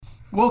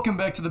Welcome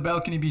back to the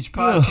Balcony Beach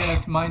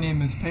Podcast. My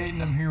name is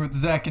Peyton. I'm here with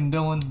Zach and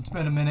Dylan. It's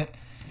been a minute.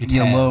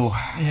 Hello.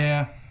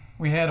 Yeah,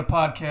 we had a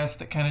podcast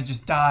that kind of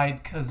just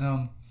died because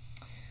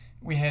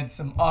we had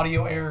some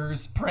audio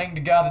errors. Praying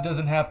to God it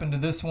doesn't happen to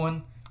this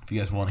one. If you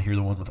guys want to hear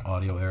the one with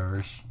audio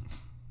errors,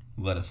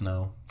 let us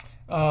know.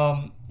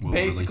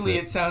 Basically,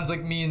 it sounds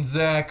like me and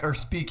Zach are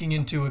speaking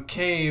into a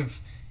cave,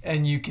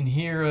 and you can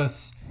hear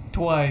us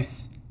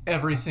twice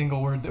every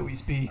single word that we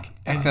speak.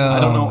 And I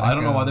don't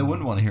know why they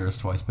wouldn't want to hear us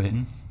twice,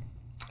 Peyton.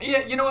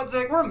 Yeah, you know what,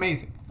 Zach? We're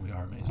amazing. We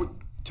are amazing.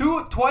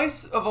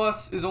 Twice of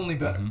us is only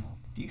better. Mm-hmm.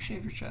 Do you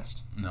shave your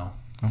chest? No.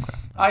 Okay.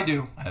 I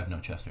do. I have no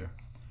chest hair.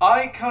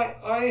 I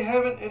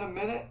haven't in a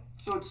minute,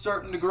 so it's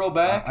starting to grow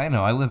back. I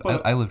know. I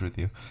lived with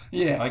you.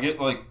 Yeah. I get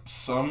like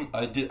some.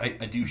 I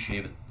do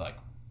shave it like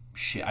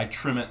shit. I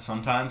trim it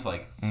sometimes.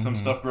 Like some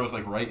stuff grows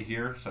like right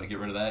here, so I get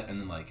rid of that,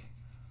 and then like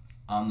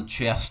on the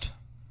chest,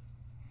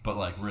 but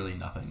like really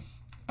nothing.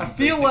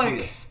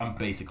 I'm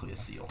basically a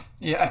seal.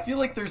 Yeah, I feel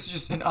like there's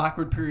just an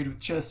awkward period with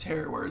chest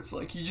hair where it's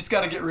like you just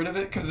got to get rid of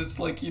it because it's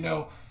like, you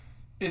know,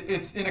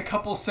 it's in a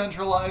couple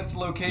centralized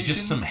locations.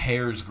 Just some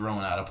hairs growing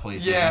out of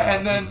places. Yeah,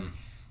 and then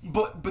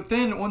but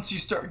then once you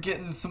start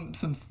getting some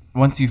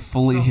once you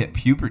fully hit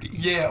puberty.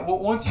 Yeah, well,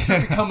 once you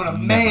start becoming a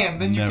man,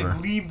 then you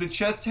can leave the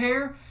chest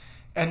hair,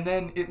 and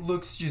then it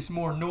looks just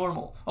more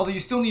normal. Although you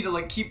still need to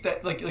like keep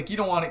that like you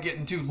don't want it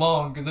getting too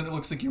long because then it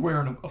looks like you're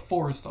wearing a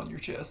forest on your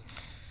chest.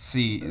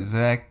 See,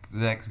 Zach's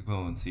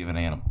equivalency of an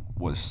animal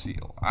was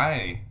seal.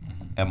 I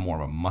am more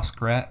of a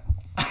muskrat.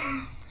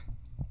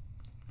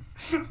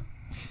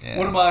 Yeah.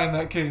 What am I in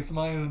that case? Am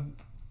I a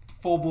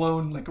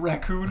full-blown like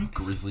raccoon?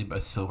 Grizzly by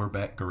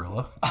silverback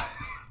gorilla.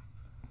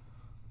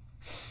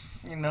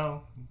 You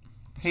know,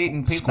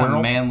 Peyton's Squirrel?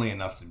 not manly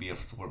enough to be a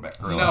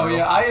silverback gorilla. No,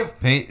 yeah, I have.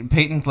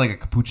 Peyton's like a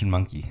capuchin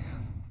monkey.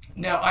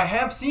 Now, I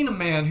have seen a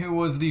man who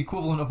was the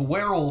equivalent of a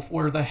werewolf,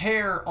 where the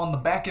hair on the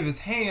back of his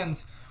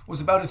hands was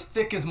about as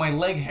thick as my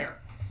leg hair.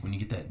 When you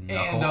get that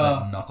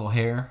knuckle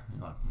hair,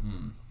 you're like,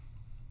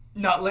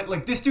 Not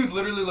like this dude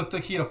literally looked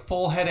like he had a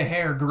full head of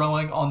hair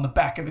growing on the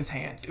back of his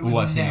hands. It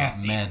was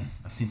nasty.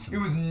 I've seen some. It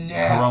was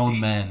nasty. Grown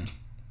men.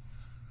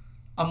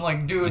 I'm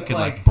like, dude, they could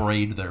like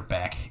braid their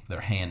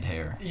hand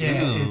hair.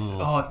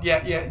 Yeah,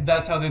 yeah.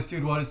 That's how this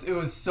dude was. It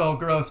was so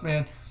gross,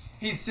 man.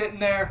 He's sitting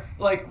there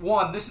like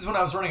this is when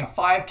I was running a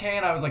 5K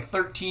and I was like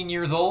 13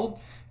 years old,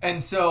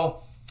 and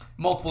so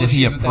multiple. Did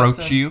he issues with that approach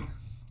sense. you?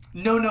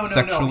 No.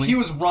 Sexually? He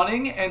was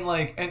running and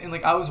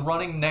I was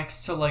running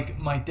next to like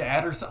my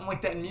dad or something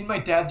like that, and me and my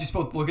dad just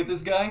both look at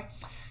this guy,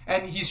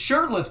 and he's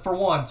shirtless for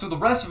one. So the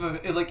rest of him,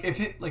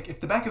 if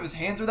the back of his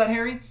hands are that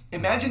hairy,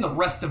 imagine the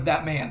rest of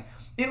that man.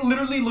 It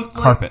literally looked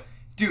like carpet.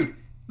 Dude,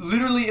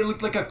 literally it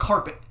looked like a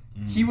carpet.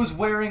 He was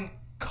wearing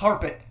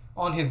carpet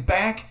on his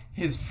back,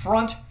 his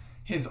front,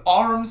 his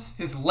arms,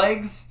 his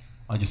legs.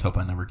 I just hope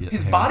I never get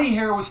his hair. body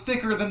hair was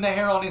thicker than the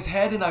hair on his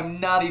head, and I'm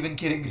not even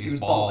kidding because he was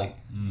balding.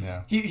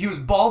 Yeah. He was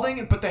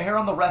balding, but the hair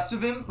on the rest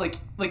of him, like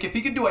if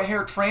he could do a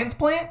hair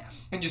transplant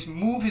and just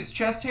move his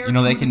chest hair,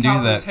 they can the top do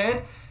of that. his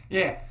head,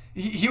 yeah,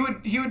 he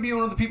would be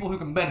one of the people who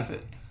can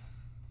benefit.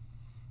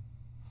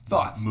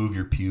 Thoughts? Move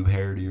your pube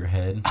hair to your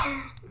head.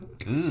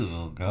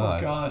 Ooh, God.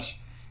 Oh gosh.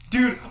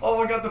 Dude, oh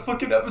my god, the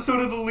fucking episode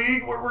of The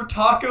League where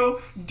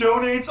Taco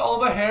donates all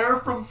the hair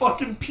from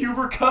fucking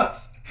puber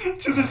cuts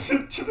to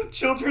the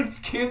children's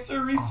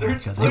cancer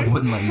research God, place. they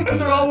wouldn't let you do and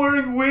they're that. all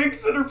wearing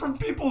wigs that are from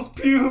people's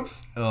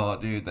pubes. Oh,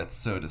 dude, that's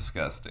so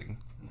disgusting.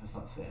 That's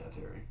not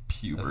sanitary.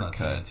 Puber That's not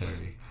cuts.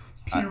 sanitary.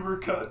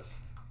 Puber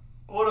cuts.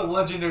 What a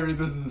legendary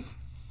business.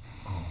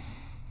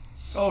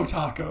 Oh,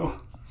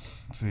 Taco.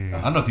 See.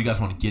 I don't know if you guys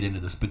want to get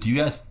into this, but do you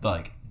guys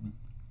like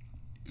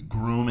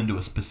groom into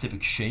a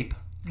specific shape?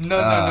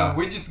 No.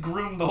 We just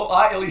groomed the whole.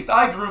 At least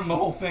I groomed the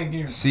whole thing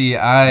here. See,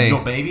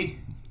 No baby?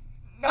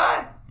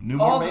 Not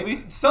Newborn all baby?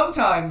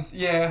 Sometimes,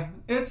 yeah.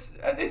 It's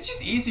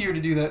just easier to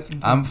do that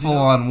sometimes. I'm full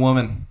on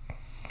woman.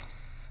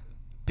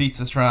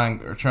 Pizza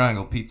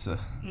triangle pizza.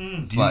 Do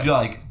you Slice.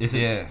 like if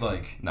it's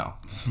like No.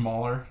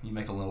 smaller, you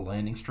make a little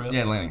landing strip?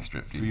 Yeah, landing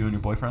strip, For dude. you and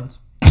your boyfriends?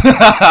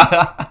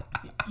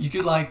 You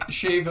could like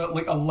shave a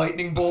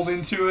lightning bolt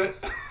into it.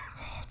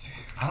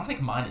 I don't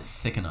think mine is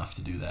thick enough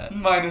to do that.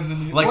 Mine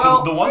isn't. Like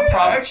the one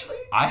problem, actually,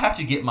 I have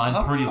to get mine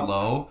pretty know.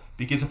 low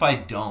because if I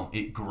don't,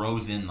 it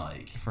grows in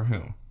like For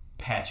whom?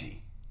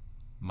 patchy.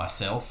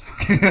 Myself,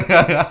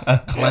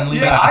 Cleanliness.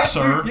 cleanliness,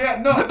 sir.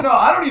 No.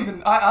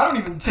 I don't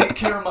even take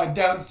care of my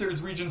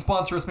downstairs region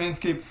sponsor us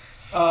Manscaped.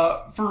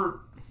 For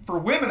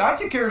women, I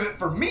take care of it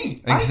for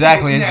me.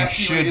 Exactly, I think as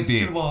it's you nasty when it should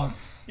gets be. too long.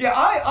 Yeah,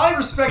 I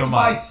respect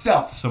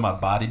myself. So my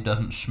body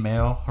doesn't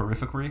smell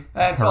horrifically.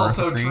 That's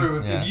also Horrifically,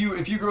 true. yeah.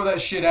 If you grow that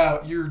shit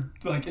out, you're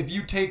like if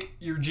you take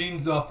your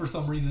jeans off for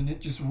some reason, it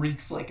just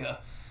reeks like a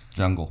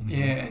Jungle.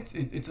 yeah.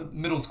 It's a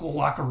middle school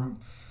locker room.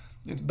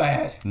 It's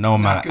bad. No it's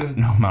amount not good.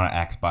 of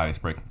Axe body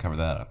spray can cover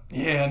that up.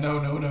 Yeah, no.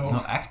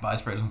 No, Axe body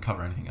spray doesn't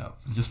cover anything up.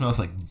 It just smells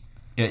like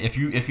if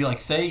you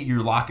like say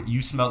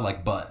you smelled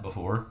like butt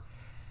before,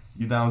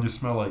 you now just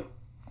smell like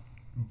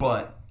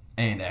butt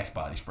and Axe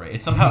body spray.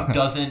 It somehow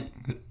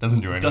doesn't Doesn't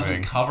do anything.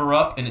 doesn't cover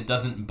up, and it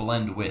doesn't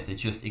blend with. It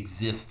just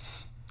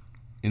exists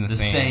in the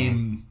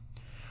same.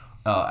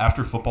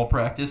 After football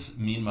practice,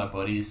 me and my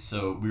buddies,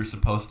 so we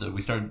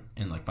started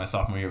in like my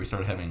sophomore year, we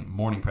started having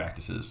morning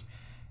practices,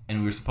 and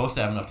we were supposed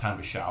to have enough time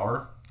to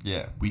shower.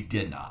 Yeah. We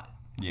did not.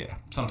 Yeah.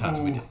 Sometimes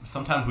we did.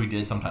 Sometimes we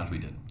did. Sometimes we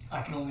didn't.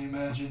 I can only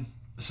imagine.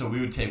 So we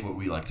would take what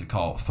we like to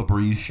call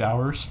Febreze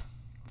showers.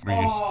 Where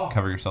you just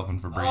cover yourself in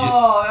Febreze.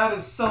 Oh, that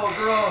is so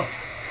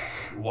gross.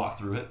 Walk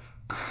through it.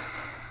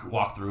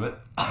 Walk through it.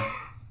 I'm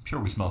sure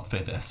we smelled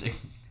fantastic.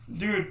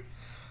 Dude.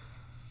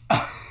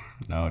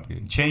 No,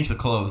 dude. Change the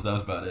clothes. That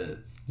was about it.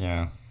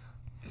 Yeah.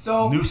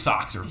 So New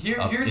socks are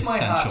here's my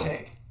hot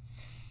take.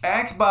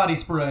 Axe body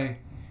spray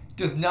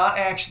does not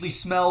actually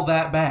smell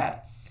that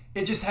bad.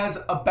 It just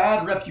has a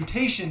bad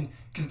reputation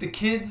because the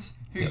kids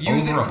who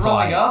use it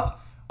growing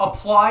up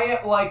apply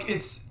it like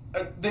it's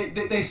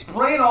they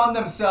spray it on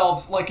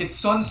themselves like it's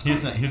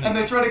sunscreen, and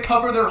they try to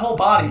cover their whole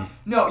body.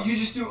 Mm-hmm. No, you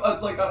just do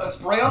a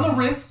spray on the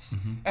wrists,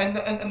 and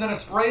then a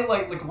spray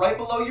like right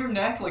below your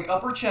neck, like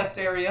upper chest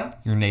area.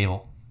 Your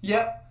navel.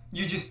 Yep.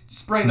 You just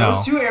spray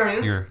those two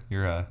areas.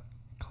 Your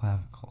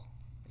clavicle.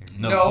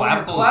 No,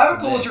 your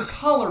clavicle is your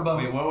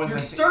collarbone. Wait, what was your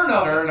that?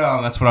 Sternum.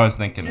 Sternum. That's what I was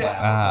thinking.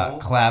 Yeah.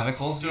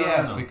 Clavicles. Sternum.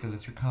 Yes, because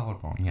it's your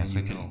collarbone. Yes,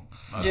 I know.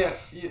 Yeah,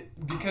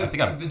 because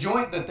the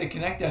joint that they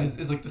connect at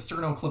is like the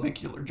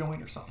sternoclavicular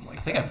joint or something like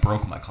that. I think I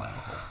broke my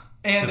clavicle.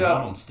 And one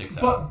of them sticks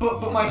out.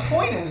 But my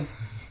point is,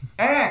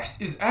 Axe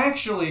is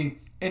actually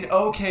an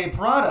okay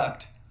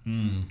product.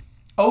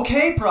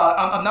 Okay product.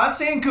 I'm not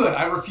saying good.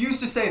 I refuse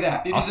to say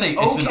that. It's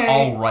an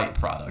all right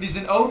product. It is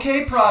an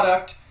okay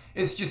product.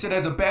 It's just it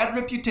has a bad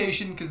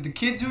reputation because the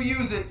kids who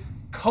use it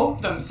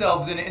coat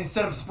themselves in it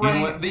instead of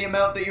spraying the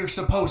amount that you're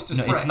supposed to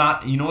spray. No, it's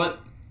not. You know what?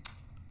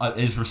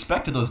 Is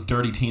respect to those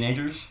dirty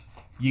teenagers.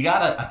 You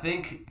gotta. I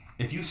think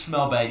if you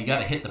smell bad, you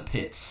gotta hit the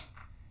pits.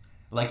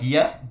 Like,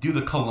 yes, do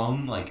the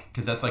cologne, like,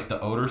 because that's like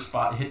the odor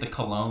spot. Hit the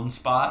cologne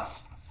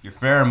spots. Your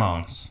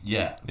pheromones.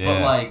 Yeah.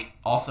 But like,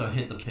 also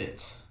hit the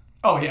pits.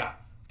 Oh yeah.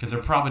 Because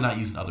they're probably not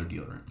using other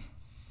deodorant.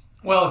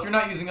 Well, if you're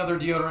not using other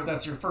deodorant,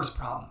 that's your first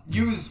problem.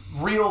 Use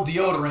real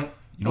deodorant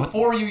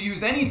before you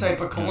use any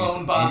type of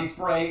cologne, body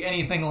spray,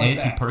 anything like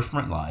that.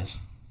 Antiperspirant lies.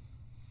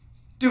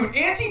 Dude,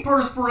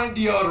 antiperspirant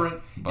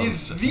deodorant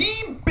is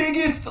the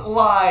biggest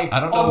lie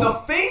on the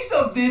face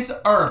of this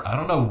earth. I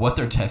don't know what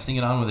they're testing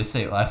it on when they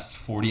say it lasts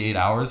 48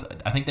 hours.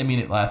 I think they mean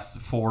it lasts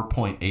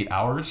 4.8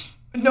 hours.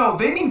 No,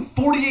 they mean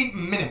 48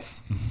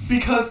 minutes.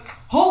 Because,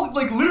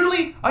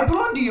 literally, I put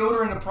on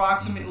deodorant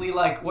approximately,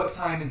 what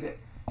time is it?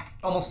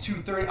 Almost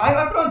 2:30.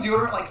 I put on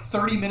deodorant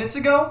 30 minutes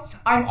ago.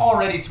 I'm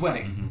already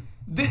sweating.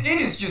 It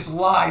is just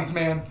lies,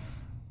 man.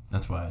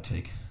 That's why I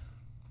take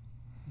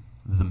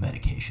the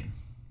medication.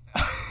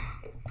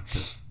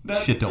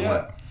 Because shit don't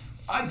work.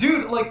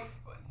 Dude,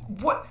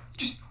 what?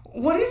 Just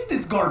what is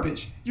this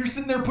garbage? You're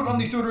sitting there putting on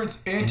these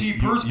deodorants,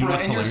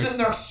 antiperspirant, and you're sitting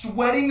there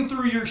sweating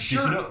through your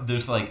shirt. Did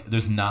you know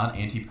there's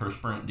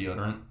non-antiperspirant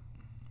deodorant?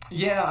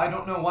 Yeah, I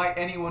don't know why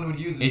anyone would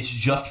use it. It's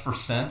just for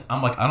scent.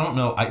 I'm like, I don't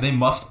know. They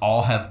must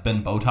all have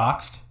been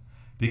Botoxed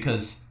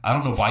because I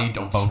don't know why you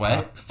don't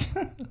sweat.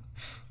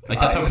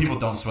 That's how people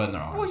don't sweat in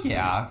their arms. Well,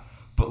 yeah.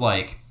 But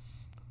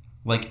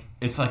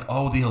it's like,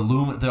 oh, the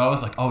aluminum. They're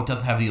always like, oh, it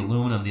doesn't have the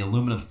aluminum. The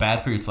aluminum's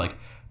bad for you. It's like,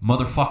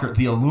 motherfucker,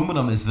 the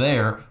aluminum is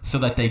there so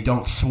that they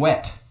don't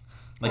sweat.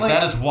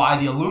 That is why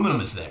the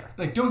aluminum is there.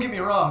 Don't get me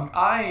wrong.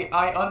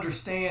 I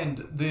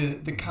understand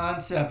the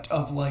concept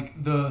of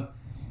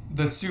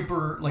the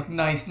super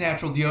nice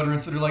natural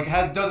deodorants that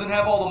are doesn't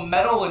have all the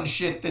metal and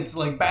shit that's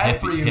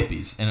bad for you.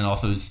 Hippies, and it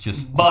also is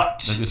just they're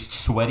just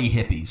sweaty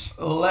hippies.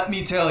 Let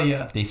me tell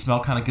you, they smell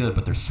kind of good,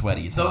 but they're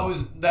sweaty. Some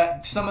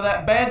of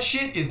that bad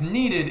shit is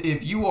needed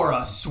if you are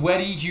a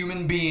sweaty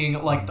human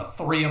being like the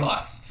three of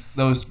us.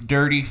 Those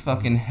dirty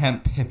fucking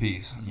hemp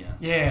hippies.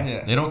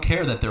 Yeah. They don't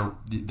care that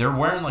they're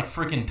wearing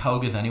freaking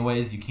togas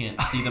anyways. You can't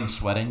see them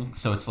sweating,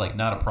 so it's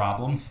not a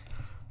problem.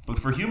 But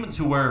for humans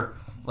who wear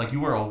you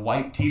wear a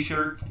white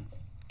t-shirt,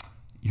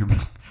 your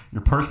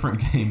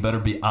perspirant game better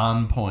be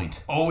on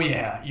point. Oh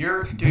yeah,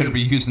 you better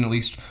be using at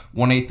least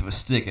 1/8 of a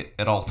stick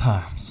at all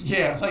times.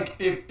 Yeah,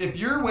 if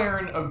you're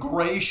wearing a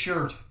gray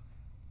shirt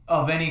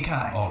of any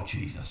kind. Oh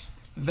Jesus.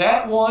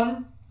 That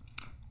one,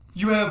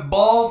 you have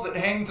balls that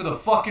hang to the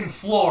fucking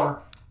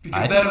floor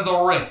because that is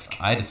a risk.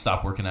 I had to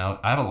stop working out.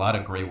 I have a lot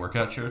of gray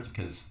workout shirts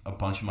because a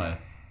bunch of my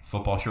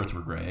football shirts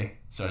were gray,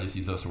 so I just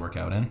use those to work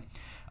out in.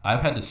 I've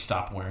had to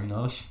stop wearing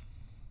those.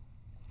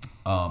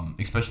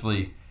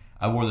 Especially,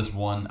 I wore this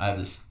one. I have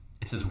this.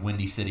 It says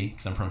Windy City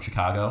because I'm from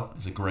Chicago.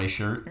 It's a gray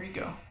shirt. There you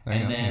go.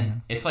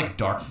 It's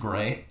dark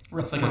gray.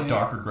 It's a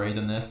darker gray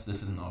than this.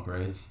 This isn't all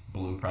gray. It's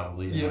blue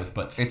probably. Anyways,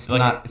 but it's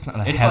not. It's not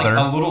a It's heather.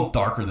 a little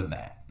darker than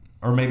that,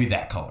 or maybe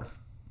that color.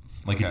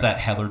 It's that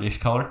heathered-ish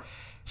color.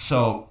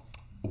 So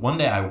one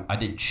day I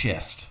did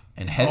chest,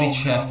 and heavy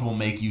chest will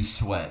make you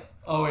sweat.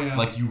 Oh yeah.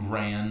 Like you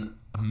ran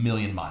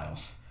 1,000,000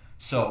 miles.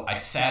 So I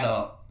sat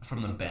up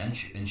from the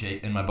bench,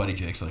 and my buddy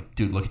Jake's like,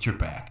 dude, look at your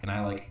back. And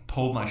I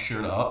pulled my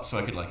shirt up so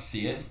I could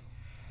see it.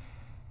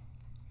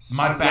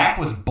 My back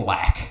was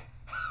black.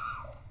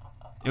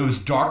 It was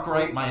dark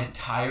gray. My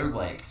entire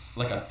like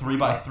a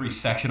 3x3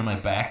 section of my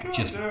back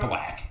just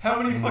black.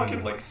 How many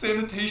fucking like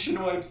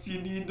sanitation wipes do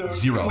you need to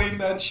 0. clean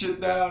that shit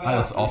down? I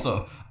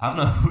also I don't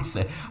know who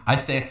say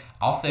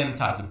I'll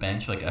sanitize the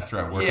bench like after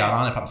I work out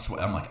on it. If I'm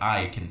sweat, I'm like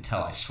I can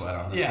tell I sweat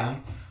on this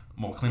thing.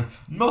 More clean.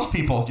 Most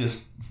people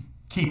just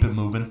keep it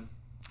moving.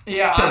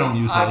 Yeah, they don't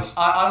use those.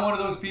 I'm one of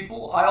those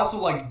people. I also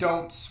like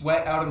don't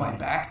sweat out of my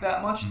back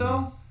that much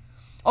though.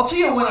 I'll tell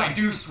you when I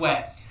do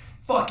sweat.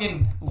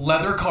 Fucking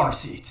leather car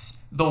seats.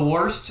 The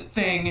worst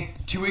thing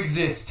to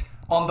exist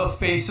on the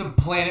face of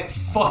planet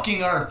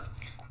fucking Earth.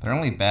 They're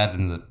only bad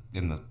in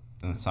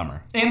the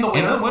summer. And the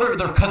winter. In the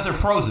winter, because they're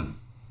frozen.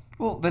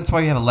 Well, that's why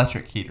you have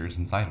electric heaters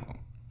inside of them.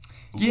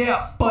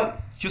 Yeah,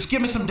 but just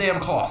give me some damn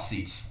cloth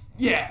seats.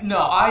 Yeah, no,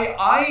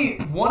 I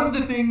one of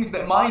the things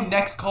that my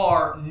next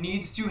car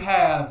needs to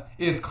have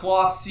is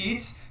cloth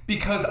seats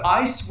because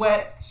I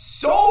sweat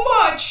so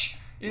much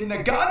in the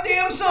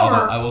goddamn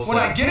summer when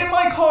I get in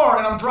my car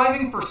and I'm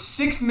driving for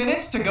 6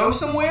 minutes to go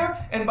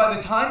somewhere, and by the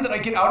time that I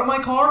get out of my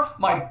car,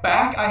 my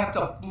back I have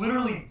to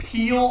literally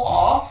peel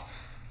off.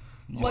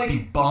 Like be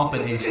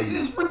bumping AC. This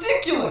is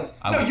ridiculous.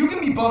 You can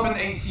be bumping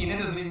the AC and it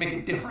doesn't even make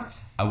a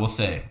difference. I will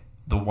say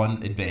the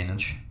one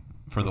advantage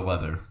for the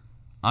leather.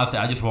 Honestly,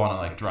 I just want to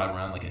like drive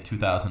around like a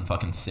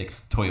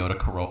 2006 Toyota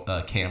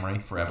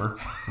Camry forever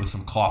with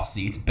some cloth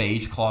seats,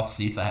 beige cloth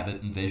seats. I have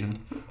it envisioned.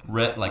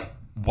 Red, like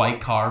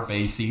white car,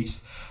 beige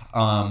seats.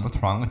 What's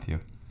wrong with you?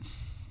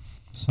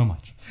 So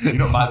much. You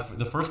know,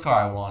 the first car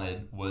I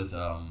wanted was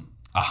a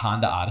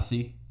Honda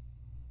Odyssey,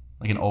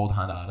 like an old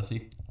Honda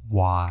Odyssey.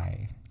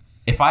 Why?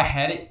 If I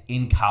had it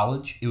in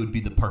college, it would be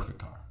the perfect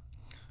car.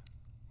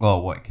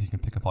 Well, what? Because you can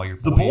pick up all your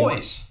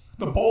boys.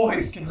 The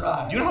boys can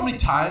ride. Do you know how many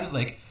times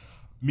like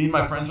me and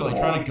my friends were like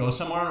trying to go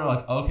somewhere and we're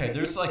like, okay,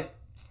 there's like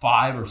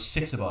 5 or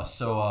 6 of us.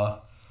 So,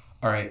 all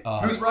right.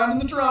 Who's riding in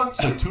the trunk?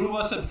 So 2 of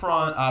us in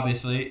front,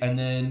 obviously, and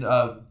then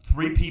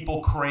 3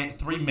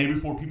 maybe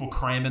 4 people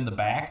cram in the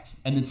back,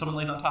 and then someone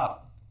lays on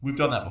top. We've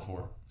done that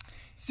before.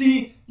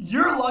 See,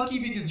 you're lucky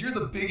because you're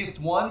the biggest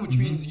one, which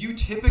means you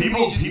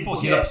typically people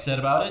get upset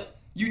about it.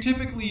 You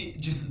typically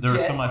just there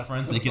are some of my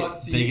friends they get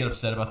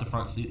upset about the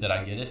front seat that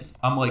I get it.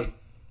 I'm like,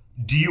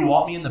 do you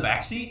want me in the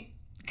back seat?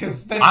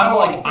 Because then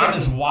I'm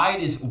as wide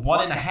as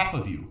 1.5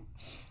 of you.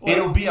 Like,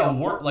 it'll be a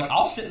work. Like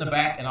I'll sit in the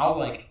back and I'll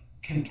like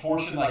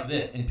contortion like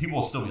this, and people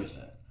will still be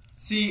upset.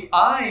 See,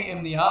 I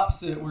am the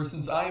opposite. Where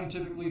since I am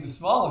typically the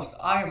smallest,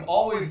 I am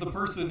always the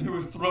person who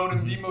is thrown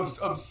in the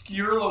most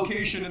obscure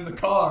location in the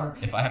car.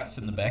 If I have to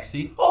sit in the back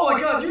seat. Oh my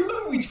god! Do you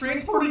remember we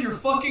transported your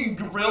fucking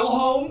grill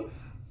home?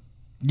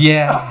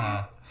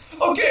 Yeah.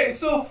 Okay,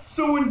 so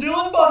when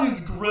Dylan bought his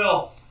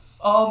grill,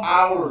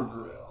 our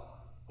grill.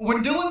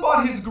 When Dylan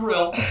bought his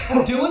grill,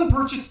 Dylan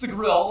purchased the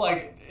grill,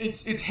 like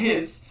it's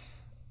his.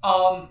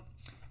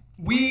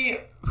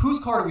 Whose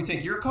car did we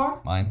take? Your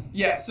car? Mine.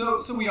 Yeah, so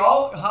we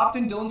all hopped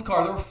in Dylan's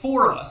car. There were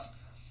 4 of us.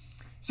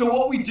 So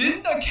what we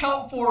didn't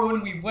account for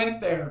when we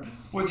went there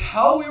was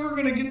how we were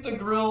gonna get the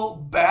grill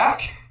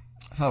back.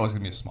 I thought it was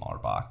gonna be a smaller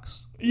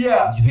box.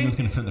 Yeah. You think it was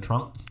gonna fit in the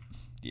trunk?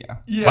 Yeah.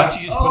 Yeah. Why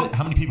don't you just put it?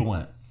 How many people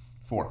went?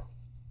 4.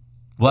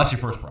 Well, that's your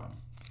first problem.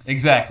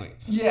 Exactly.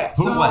 Yeah.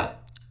 Who went?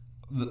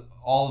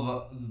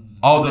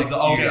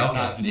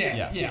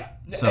 Yeah.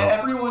 So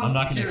everyone. I'm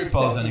not going to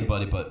expose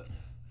anybody, but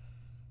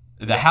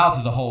the house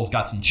as a whole's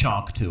got some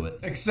chunk to it.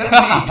 Except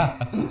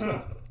me.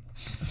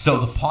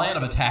 So the plan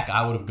of attack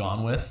I would have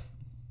gone with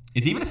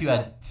is even if you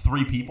had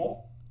 3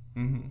 people.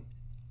 Mm-hmm.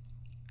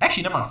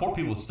 Actually, never mind. 4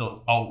 people is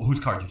still. Oh, whose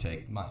car did you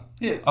take? Mine.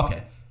 Yes.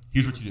 Okay.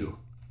 Here's what you do.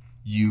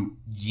 You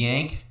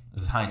yank.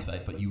 This is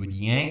hindsight, but you would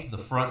yank the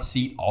front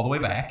seat all the way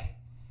back,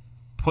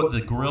 put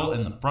the grill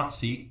in the front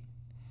seat,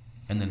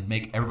 and then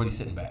make everybody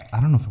sitting back. I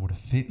don't know if it would have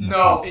fit in the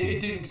No, front seat. it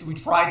didn't because we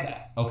tried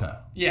that. Okay.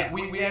 Yeah,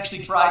 we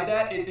actually tried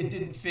that. It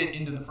didn't fit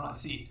into the front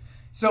seat.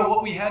 So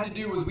what we had to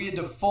do was we had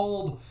to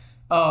fold.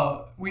 We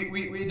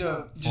had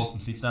to just fold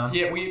some seats down.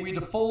 Yeah, we had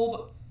to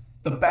fold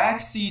the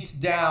back seats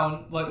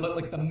down,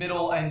 like the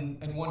middle and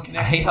one connection.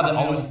 I hate how to that the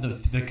always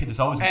this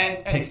always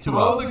and takes 2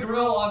 throw up. the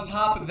grill on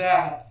top of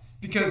that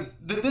because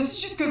this is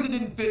just because it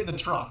didn't fit in the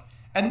trunk.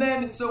 And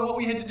then so what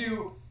we had to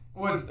do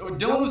was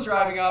Dylan was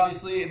driving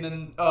obviously, and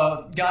then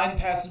guy in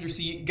passenger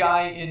seat,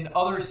 guy in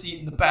other seat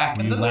in the back,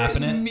 Were and you then there's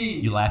lapping it? me.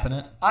 You lapping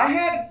it? I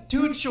had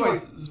 2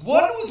 choices.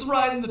 One was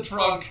ride in the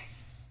trunk,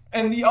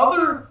 and the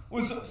other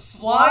was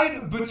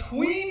slide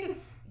between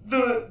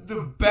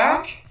the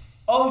back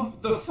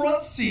of the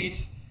front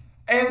seat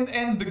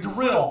and the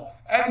grill.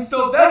 And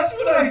so that's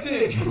what I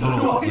did because I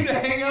wanted to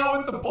hang out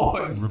with the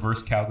boys.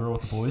 Reverse cowgirl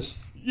with the boys?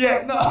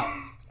 Yeah, no.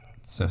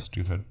 So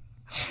stupid.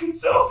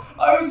 So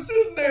I was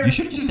sitting there. You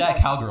should have just sat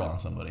cowgirl on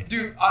somebody.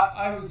 Dude,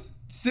 I was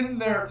sitting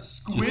there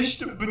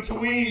squished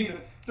between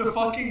the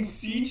fucking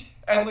seat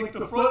and like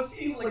the front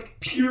seat, like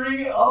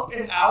peering up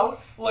and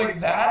out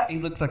like that. He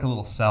looked like a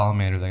little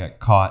salamander that got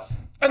caught.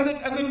 And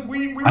then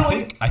we were I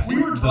think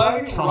we were the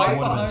driving trunk right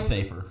would have been behind.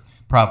 safer.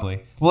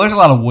 Probably. Well, there's a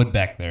lot of wood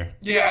back there.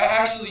 Yeah,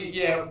 actually,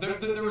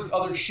 there was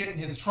other shit in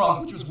his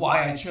trunk, which was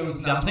why I chose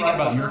not See, I'm to thinking ride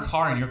about the your trunk.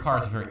 car, and your car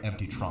is a very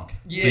empty trunk.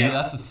 Yeah. So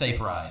that's a safe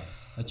ride.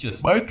 That's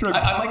just... My truck's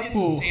I might get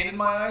some sand in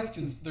my eyes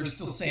because there's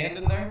still sand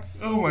in there.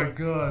 Oh my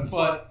god.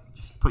 But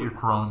Just put your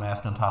corona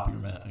mask on top of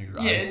your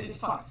yeah, eyes. it's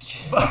fine.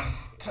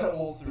 Cut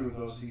holes through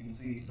though so you can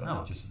see.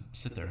 No, just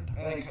sit there. And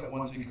then cut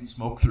one so you can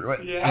Smoke through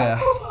it.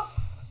 Yeah.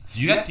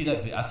 Did you guys see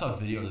that? I saw a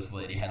video of this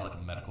lady had like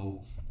a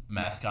medical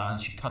mask on.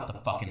 She cut the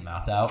fucking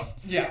mouth out.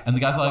 Yeah. And the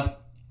guy's like,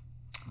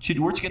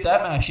 where'd you get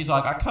that mask? She's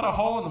like, I cut a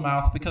hole in the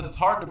mouth because it's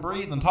hard to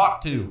breathe and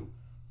talk to.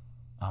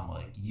 I'm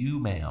like, you,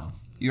 ma'am,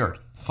 You're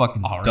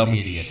fucking are dumb an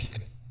idiot.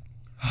 shit.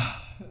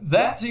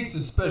 That takes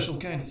a special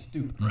kind of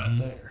stupid right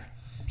there.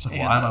 So And,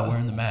 why am I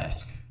wearing the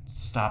mask?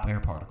 Stop air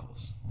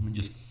particles. Let me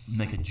just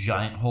make a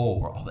giant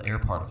hole where all the air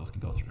particles can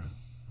go through.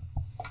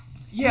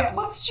 Yeah,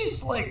 let's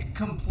just like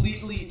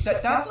completely.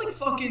 That's like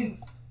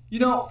fucking. You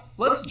know,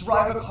 let's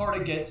drive a car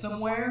to get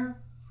somewhere,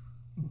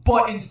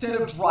 but instead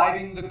of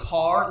driving the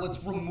car,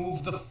 let's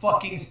remove the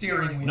fucking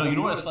steering wheel. No, you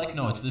know what it's like?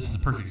 No, this is a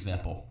perfect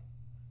example.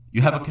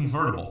 You have a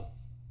convertible.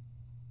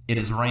 It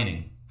is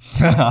raining.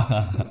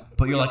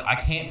 But you're like, I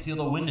can't feel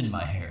the wind in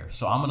my hair,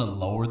 so I'm going to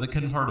lower the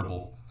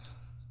convertible.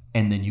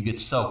 And then you get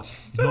soaked.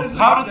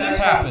 How did this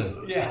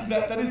happen? Yeah,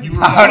 that is.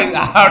 How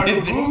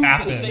did this The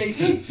happen?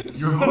 safety.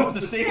 You removed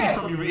the safety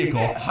from your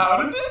vehicle. How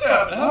did this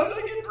happen? How did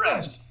I get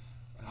drenched?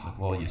 It's like,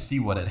 well, you see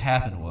what had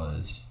happened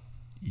was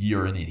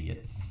you're an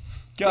idiot.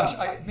 Gosh,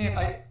 I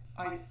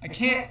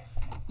can't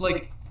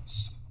like.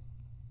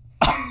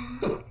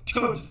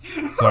 Just-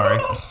 Sorry.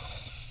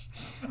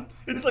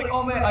 It's like,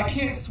 oh man, I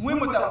can't swim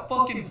without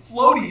fucking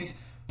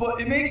floaties,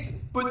 but it's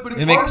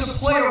It hard makes-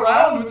 to play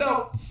around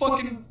without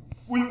fucking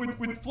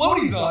with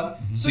floaties on.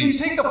 So you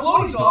take the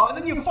floaties off and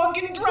then you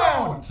fucking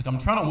drown. It's like, I'm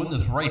trying to win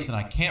this race and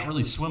I can't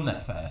really swim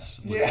that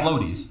fast with Yeah.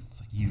 floaties. It's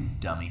like, you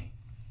dummy.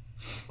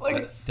 Like,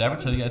 Did I ever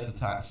tell you guys the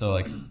time? So,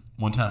 like,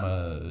 one time,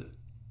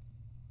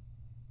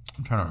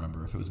 I'm trying to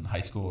remember if it was in high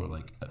school or,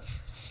 like,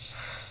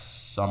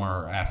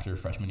 summer after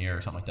freshman year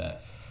or something like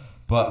that.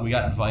 But we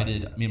got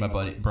invited, me and my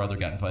brother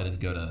got invited to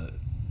go to,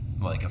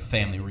 like, a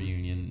family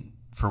reunion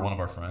for one of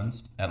our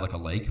friends at, like, a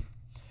lake.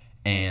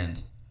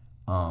 And,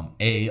 all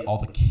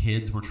the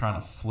kids were trying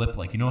to flip,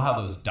 like, you know how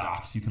those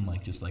docks, you can,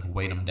 like, just, like,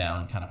 weight them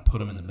down and kind of put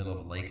them in the middle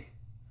of a lake?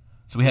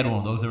 So we had one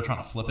of those. They were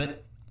trying to flip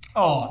it.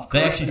 oh, of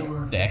They course they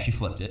were. actually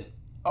flipped it.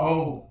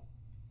 Oh,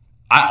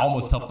 I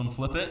almost helped them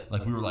flip it.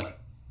 Like, we were, like,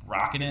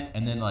 rocking it.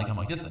 And then, like, I'm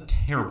like, this is a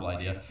terrible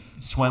idea.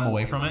 Swam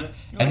away from it.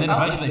 And then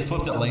eventually they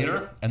flipped it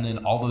later. And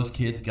then all those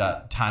kids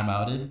got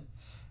time-outed.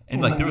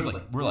 And, like, there was,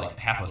 like, we're, like,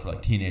 half of us were,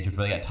 like, teenagers.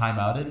 But they got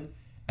time-outed.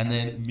 And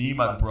then me,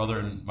 my brother,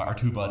 and our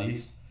two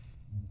buddies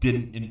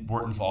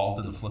weren't involved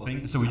in the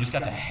flipping. So we just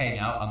got to hang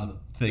out on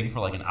the thing for,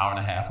 like, an hour and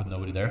a half with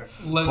nobody there.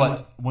 Legend.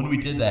 But when we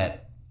did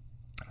that,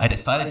 I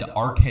decided to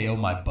RKO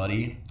my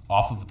buddy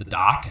off of the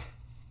dock.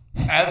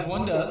 as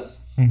one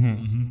does.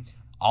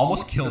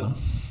 Almost killed him.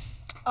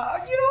 You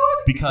know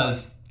what?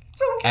 Because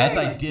It's okay. as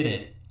I did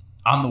it,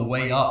 on the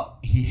way up,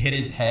 he hit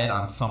his head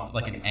on something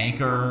like an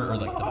anchor or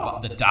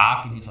like the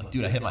dock, and he's like,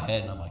 "Dude, I hit my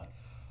head," and I'm like,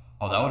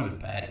 "Oh, that would have been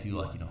bad if you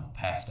like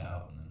passed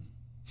out and then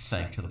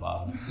sank to the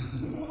bottom."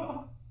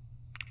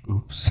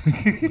 Oops.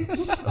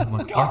 I'm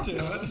like, God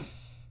damn it.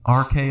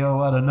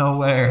 RKO out of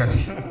nowhere.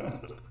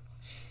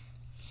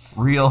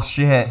 Real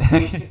shit.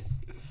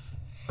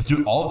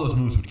 Dude, all of those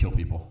moves would kill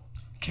people.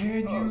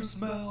 Can you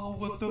smell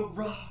what the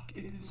rock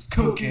is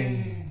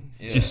cooking?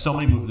 Just so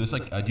many moves. There's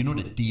like, do you know what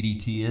a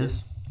DDT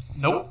is?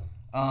 Nope.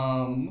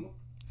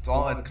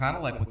 It's kind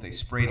of like what they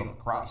sprayed on the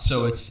cross.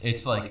 So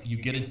it's like you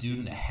get a dude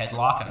in a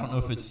headlock. I don't know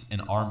if it's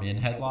an arm-in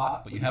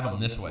headlock, but you have them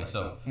this way.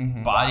 So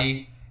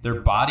their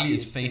body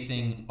is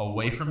facing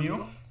away from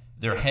you.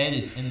 Their head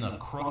is in the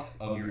crook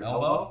of your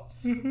elbow,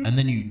 and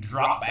then you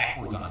drop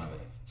backwards onto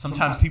it.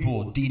 Sometimes people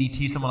will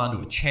DDT someone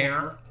onto a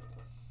chair.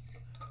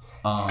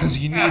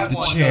 because you need As the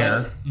one chair.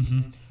 does.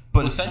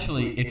 But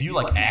essentially, if you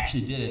like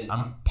actually did it,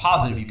 I'm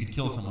positive you could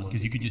kill someone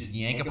because you could just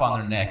yank up on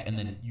their neck and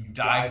then you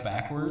dive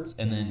backwards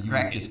and then you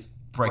Crack just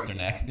break their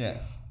neck. Yeah.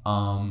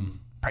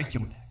 Break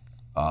your neck.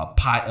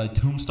 A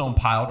tombstone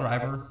pile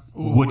driver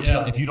Ooh, would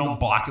kill yeah. if you don't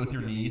block it with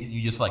your knees and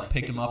you just like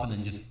picked them up and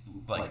then just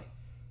like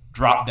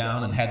drop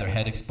down and had their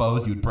head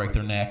exposed. You would break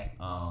their neck.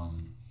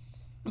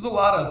 There's a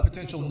lot of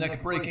potential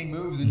neck-breaking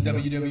moves in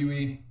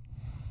WWE.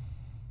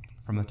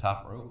 From the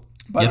top rope.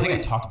 By Yeah, I the think I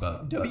way, talked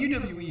about.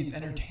 WWE is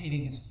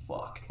entertaining as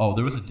fuck. Oh,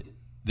 there was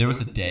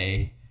a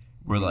day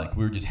where like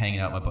we were just hanging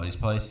out at my buddy's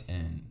place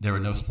and there were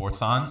no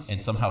sports on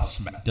and somehow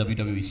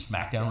WWE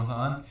SmackDown was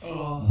on.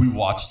 Oh. We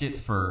watched it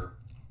for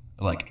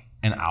like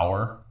an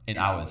hour and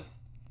I was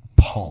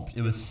pumped.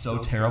 It was so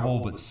terrible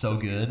but so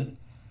good.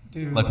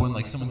 Dude. Like when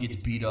like someone gets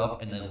beat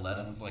up and then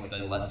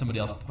they let somebody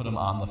else put them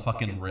on the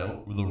fucking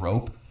the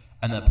rope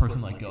and that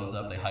person like goes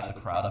up, they hype the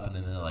crowd up and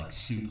then they like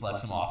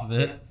suplex them off of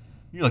it.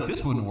 You're like,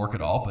 this wouldn't work at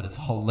all, but it's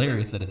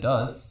hilarious that it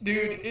does.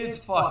 Dude,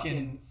 it's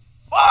fucking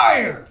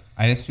fire!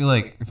 I just feel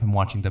like if I'm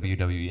watching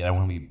WWE, I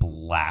want to be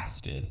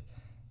blasted.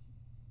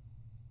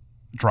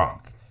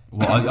 Drunk.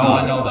 Well,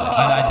 I know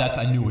that.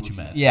 I knew what you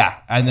meant. Yeah,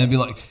 and then be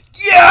like,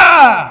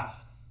 yeah,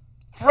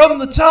 from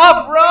the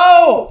top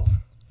rope.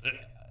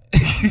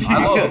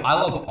 I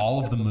love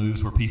all of the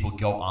moves where people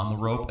go on the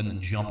rope and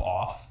then jump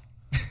off.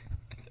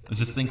 There's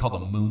this thing called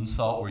a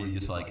moonsault where you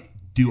just like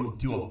do a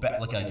do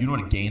you know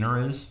what a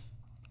gainer is?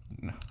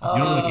 No. You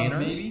know what a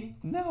gainer is?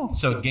 No.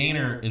 So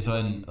gainer is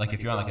when like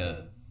if you're on like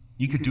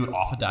you could do it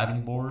off a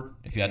diving board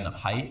if you had enough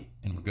height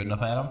and were good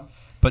enough at them.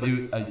 But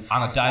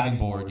on a diving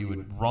board, you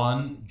would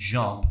run,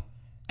 jump,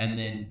 and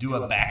then do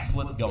a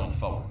backflip going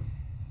forward.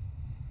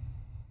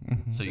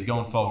 So you're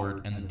going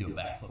forward and then do a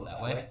backflip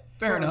that way.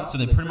 Fair enough. So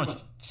they pretty much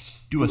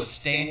do a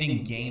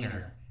standing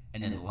gainer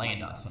and then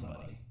land on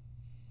somebody.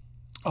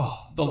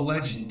 Oh, the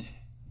legend.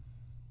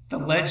 The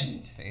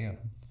legend. Damn.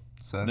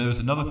 So There's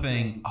another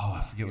thing. Oh,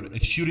 I forget what it is.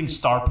 It's shooting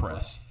star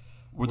press,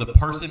 where the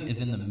person is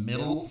in the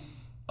middle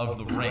of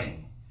the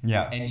ring.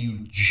 Yeah. And you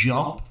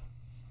jump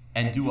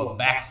and do a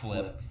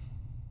backflip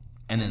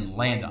and then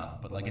land on them,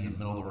 but like in the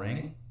middle of the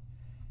ring.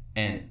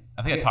 And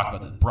I think I talked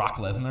about this. Brock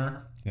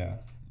Lesnar Yeah.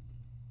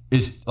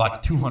 is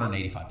like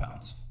 285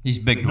 pounds. He's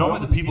big.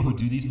 Normally the people who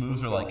do these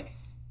moves are like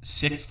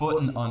 6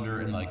 foot and under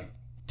and like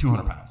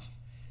 200 pounds.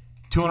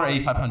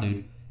 285-pound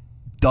dude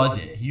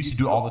does it. He used to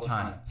do it all the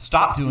time.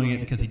 Stopped doing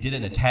it because he did it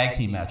in a tag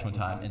team match one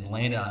time and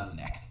landed on his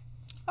neck.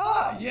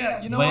 Ah,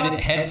 yeah. You know Landed what?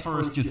 head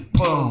first, just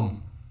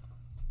boom.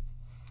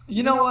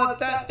 You know what?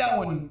 That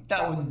one.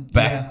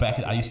 Back.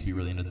 I used to be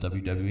really into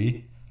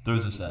WWE. There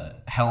was this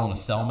Hell in a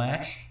Cell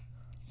match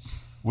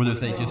where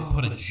they just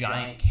put a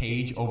giant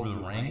cage over the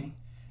ring,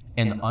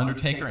 and the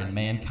Undertaker and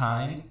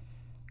Mankind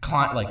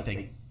climbed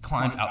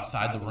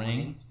outside the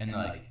ring and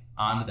like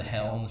onto the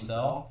Hell in the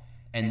Cell,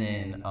 and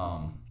then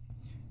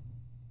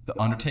the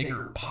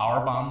Undertaker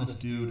powerbombed this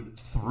dude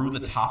through the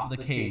top of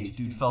the cage.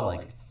 Dude fell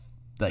like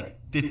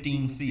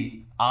 15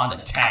 feet onto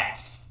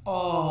tacks.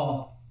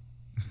 Oh.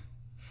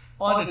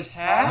 On the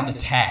tag? On the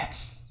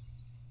tacks.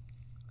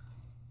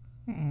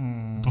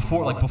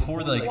 Before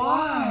the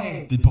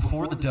Why?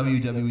 before the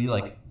WWE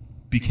like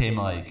became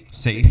like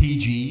Safe.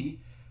 PG,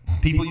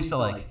 people used to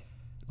like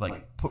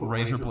put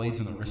razor blades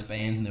in the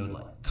wristbands and they would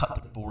like cut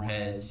their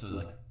foreheads so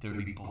like there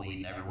would be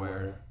bleeding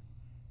everywhere.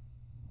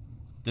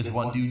 This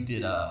one dude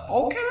did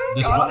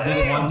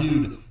this one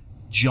dude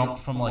jumped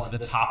from like the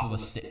top of a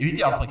stage. He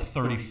jumped like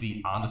 30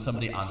 feet onto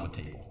somebody onto a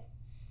table.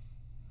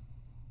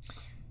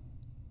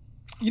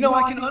 You know,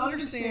 I can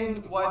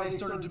understand why they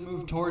started to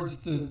move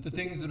towards the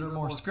things that are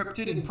more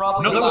scripted and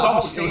probably No, a lot it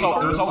was safer.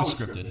 always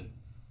scripted.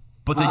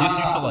 But they just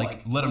used to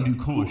like let them do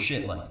cool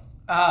shit like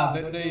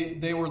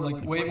They were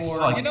like way more.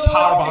 like you know,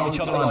 powerbomb what?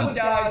 each other Someone on the-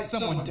 dies.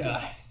 Someone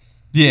dies.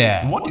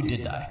 Yeah. one dude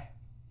did die.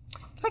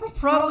 That's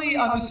probably.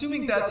 I'm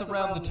assuming that's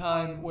around the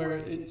time where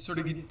it sort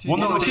of get. Well,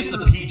 no, it's just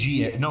the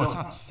PG. No, it's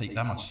not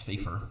that much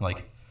safer.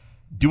 Like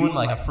doing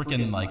like a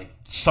freaking like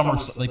summer.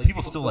 Like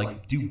people still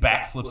like do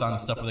backflips on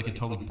stuff where they could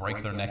totally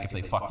break their neck if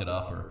they fucked it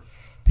up, or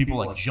people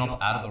like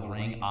jump out of the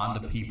ring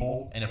onto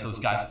people, and if those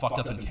guys fucked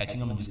up in catching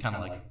them and just kind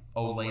of like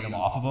laid them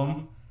off of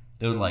them,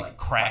 they would like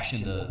crash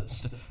into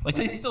like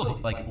they still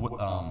like.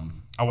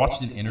 I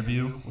watched an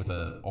interview with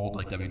an old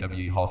like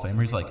WWE Hall of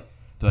Famer. He's like,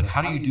 they're like,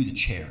 how do you do the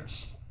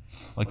chairs?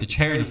 Like the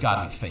chairs have got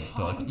to be fake.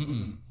 They're like,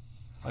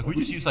 like we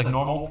just use like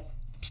normal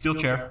steel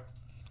chair.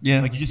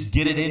 Yeah. Like you just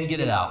get it in, get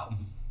it out.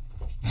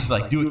 Just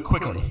like do it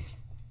quickly.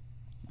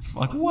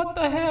 Like what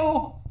the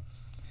hell?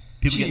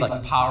 People get like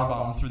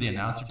powerbombed through the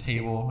announcer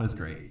table. It's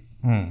great.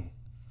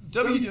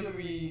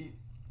 WWE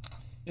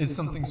is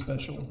something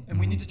special, and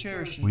we need to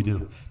cherish it. We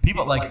do.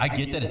 People like I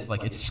get that it's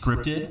like it's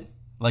scripted,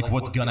 like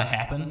what's gonna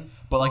happen,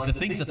 but like the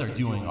things that they're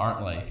doing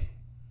aren't like.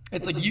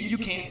 It's like you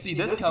can't see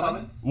this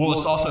coming. Well,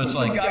 it's also it's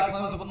Some like guy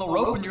climbs up on the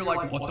rope, and you're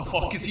like, what the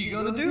fuck is he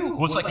gonna do?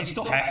 well, it's like he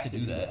still has to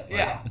do that. Like,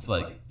 Yeah. It's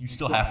like you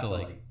still have to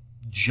like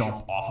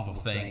jump off of a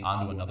thing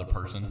onto another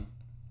person.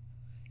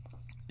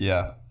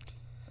 Yeah.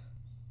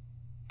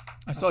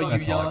 I saw you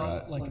That's all I yawn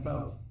got. like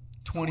about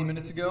 20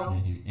 minutes ago,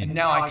 Yeah, you- and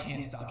now I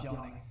can't stop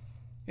yawning.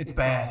 It's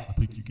bad. I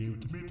think you gave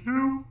it to me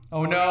too.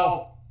 Oh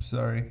no.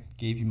 Sorry.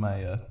 Gave you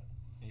my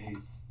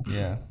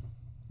yeah.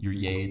 Your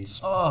Yades.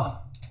 Ugh.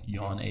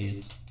 Yawn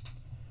AIDS.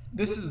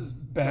 This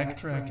is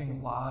backtracking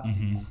a lot,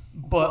 Mm-hmm.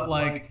 but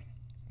like,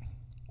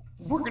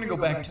 we're gonna go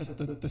back to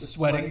the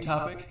sweating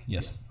topic.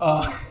 Yes.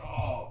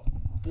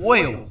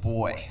 Boy, oh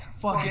boy.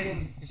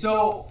 Fucking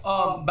so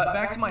but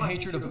back to my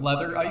hatred of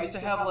leather. I used to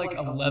have like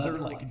a leather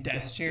like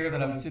desk chair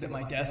that I would sit at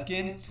my desk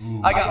in.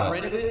 I got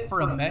rid of it for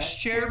a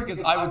mesh chair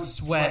because I would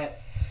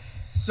sweat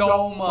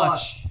so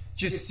much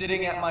just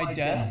sitting at my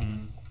desk.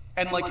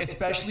 And like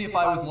especially if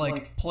I was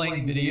like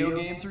playing video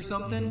games or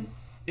something,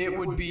 it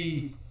would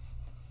be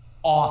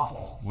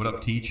awful. What up,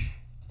 Teach?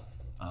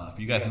 For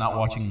you guys not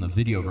watching the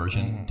video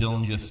version,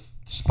 Dylan just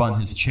spun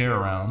his chair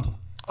around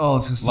Oh,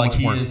 this is so like much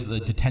he more. is the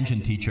detention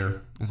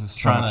teacher This is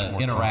so trying much to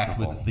more interact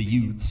comfortable. with the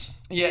youths.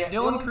 Yeah,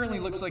 Dylan currently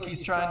looks like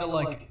he's trying to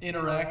like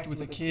interact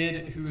with a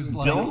kid who's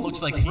like Dylan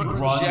looks like he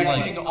runs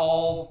rejecting like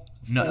all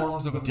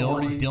forms of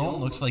authority. Dylan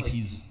looks like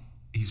he's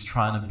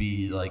trying to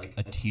be like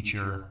a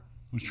teacher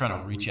who's trying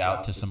to reach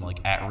out to some like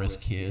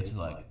at-risk kids. He's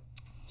like,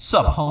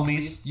 Sup,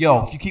 homies?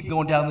 Yo, if you keep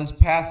going down this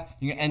path,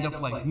 you're gonna end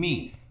up like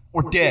me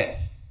or dead.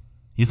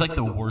 He's like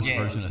the worst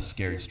version of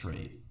Scared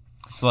Straight.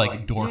 It's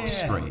like dork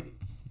straight.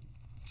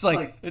 It's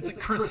like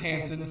Chris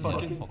Hansen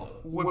fucking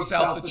whips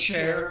out the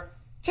chair.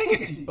 Take a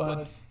seat,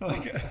 bud.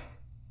 Like,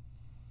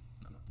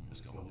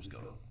 We'll just go.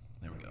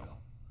 There we go.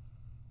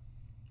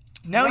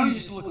 now you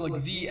just look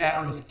like the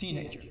at-risk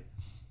teenager.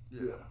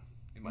 Yeah.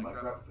 In my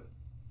grout fit.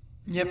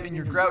 Yep, in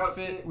your grout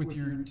fit with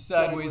your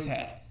sideways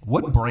hat.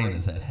 What brand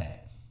is that hat?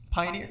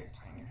 Pioneer.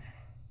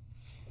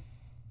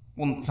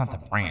 Well, it's not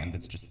the brand.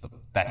 It's just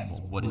that's.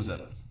 Well, what is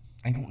it?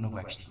 I don't know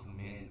actually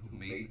who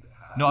made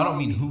that. No, I don't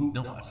mean who.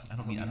 No, I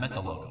don't mean. I meant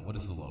the logo. What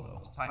is the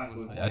logo? I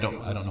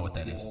don't know what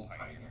that is.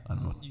 I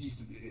don't know. Used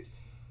to be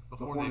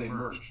before they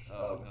merged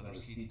with another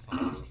seed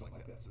company or something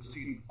like that. It's a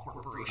seed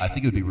corporation. I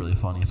think it would be really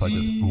funny if I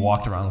just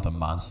walked around with a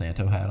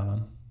Monsanto hat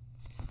on.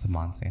 It's a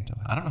Monsanto.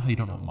 I don't know how you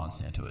don't know what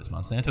Monsanto is.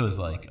 Monsanto is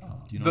like,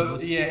 do you know?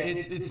 What it is?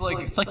 Yeah, it's like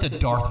It's like the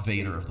Darth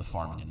Vader of the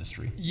farming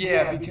industry.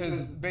 yeah,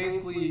 because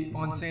basically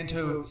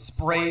Monsanto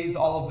sprays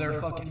all of their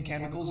fucking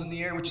chemicals in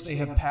the air, which they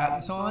have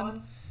patents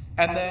on,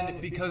 and then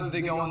because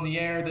they go in the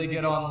air, they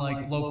get on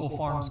like local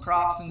farms'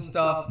 crops and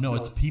stuff. No,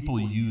 it's people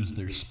use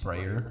their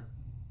sprayer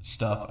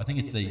stuff. I think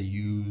it's they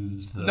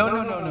use the.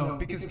 No,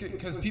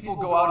 because people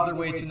go out of their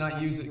way to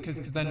not use it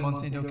because then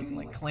Monsanto can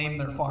like claim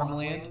their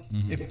farmland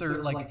if they're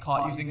like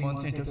caught using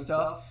Monsanto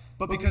stuff.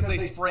 But because they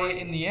spray it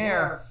in the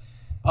air,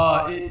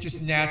 it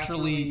just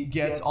naturally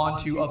gets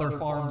onto other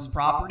farms'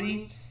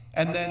 property,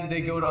 and then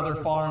they go to other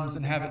farms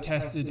and have it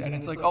tested, and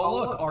it's like, oh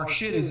look, our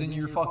shit is in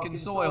your fucking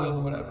soil or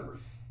whatever,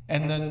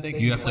 and then they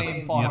can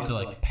claim farms. You have to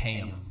like pay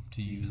them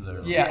to use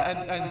their. Yeah,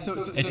 and so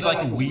It's so like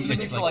then, weed- so then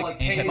you it's have to like like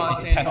pay anti-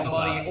 Monsanto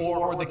money, pesticides.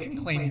 or they can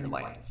claim your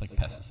land. It's like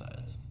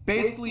pesticides.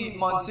 Basically,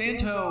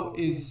 Monsanto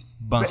is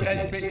Bunch of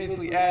idiots.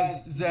 basically,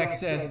 as Zach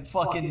said,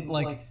 fucking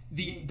like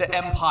the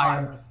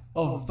empire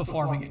of the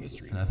farming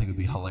industry. And I think it would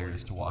be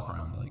hilarious to walk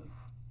around like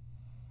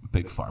a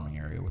big farming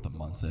area with a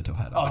Monsanto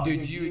hat on. Oh,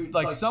 dude, you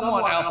like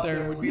someone out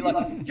there would be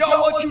like, "Yo,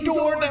 what you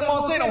doing wearing that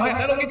Monsanto hat?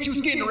 That'll get you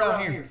skinned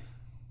around here."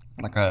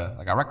 Like a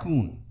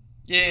raccoon.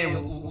 Yeah,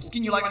 we'll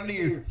skin you like a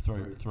deer. Throw.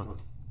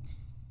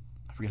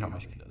 I forget how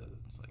Michigan does it.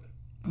 It's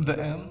like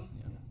The M.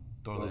 yeah,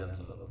 throw the M's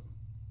up.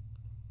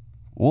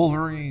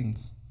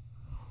 Wolverines.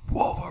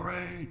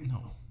 Wolverine.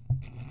 No,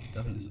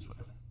 W is this way.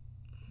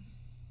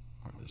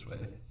 Or this way.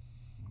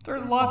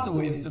 There's lots of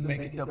ways to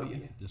make a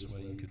W. This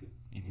way you could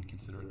even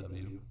consider a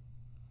W.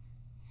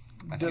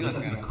 I This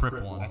is the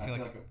Crip one. I feel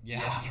like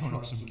throwing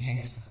up some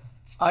gangs.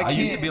 I I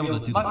used can't to be able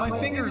to do my the-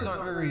 fingers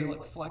aren't very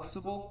like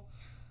flexible.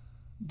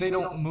 They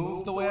don't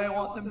move the way I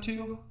want them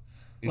to.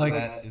 Is Like,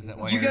 that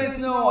why you you're- guys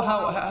know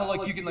how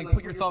like you can like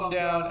put your thumb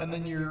down and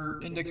then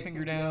your index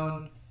finger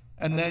down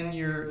and then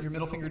your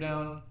middle finger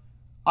down.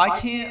 I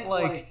can't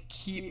like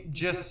keep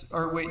just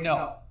or wait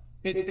no.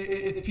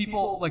 It's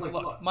people like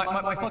look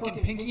my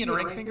fucking pinky and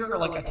ring finger are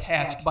like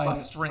attached by a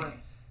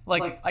string.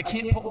 Like I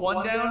can't put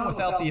one down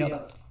without the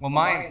other. Well,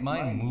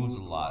 mine moves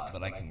a lot,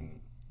 but I can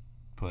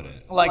put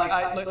it.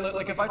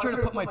 Like if I try to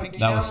put my pinky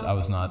down, I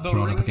was not the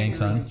throwing ring up a gang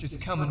finger is sign.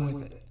 just coming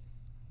with it.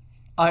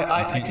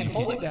 I can You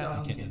hold can't- it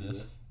down. You can't do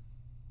this.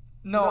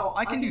 No,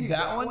 I can do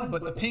that one,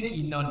 but the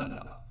pinky, no.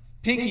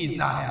 Pinky is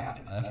not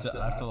happening. I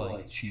have to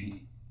like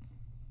cheat.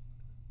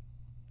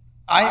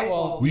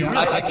 You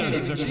realize I can't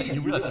even they're, cheat.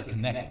 you realize they're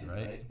connected,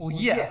 right? Well,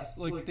 yes,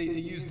 like they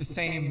use the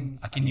same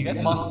Can you guys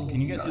do muscles. this?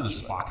 Can you guys do and the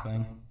such. Spock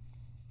thing?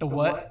 The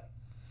what?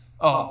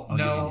 Oh, Oh, you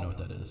don't even know no. what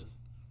that is.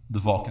 The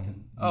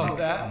Vulcan. Oh, neck,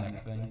 that?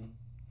 neck thing.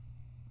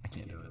 I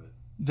can't do it.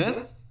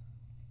 This?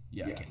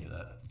 Yeah, I can't do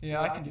that.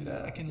 Yeah, I can do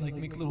that. I can like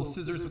make little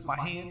scissors with my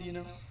hand, you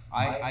know.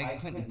 I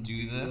couldn't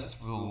do this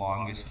for the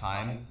longest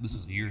time. This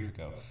was years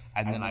ago,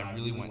 and then I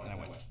really went and I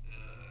went,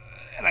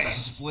 and I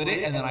split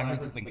it, and then I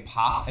heard something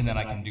pop, and then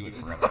I can do it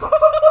forever.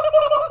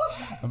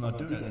 I'm not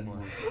doing it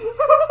anymore.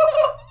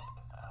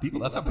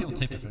 That's how people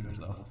tape their fingers,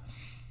 though.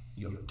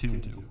 You go 2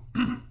 and 2.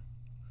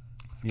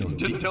 You know,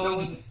 Dylan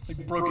just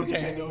like broke his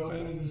hand open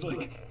and is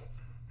like,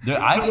 Dude,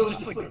 I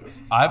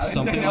have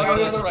something now he like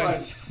has that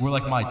arthritis. where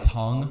like my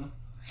tongue,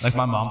 like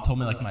my mom told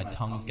me, like my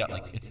tongue's got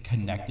like it's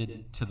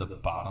connected to the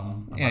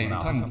bottom of Yeah, my your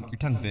mouth.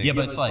 tongue big. Yeah,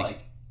 but it's like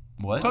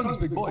what? Tongue is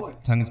big boy.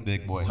 Tongue is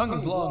big, boy. Tongue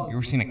is You long.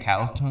 ever seen a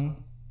cow's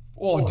tongue?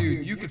 Oh,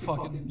 dude, you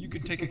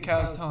could take a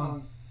cow's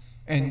tongue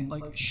and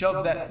like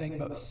shove that thing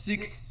about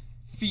 6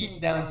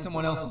 feet down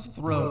someone else's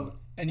throat,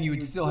 and you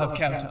would still have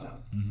cow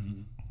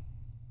tongue.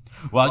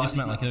 Well, I just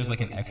meant like there's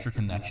like an extra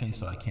connection,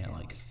 so I can't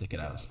like stick it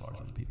out as far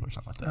as other people or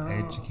something like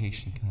that.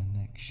 Education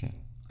connection.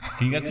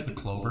 Can you guys do the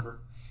clover?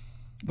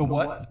 The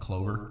what? The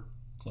clover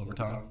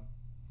tongue?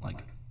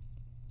 Like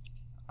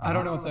I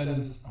don't know what that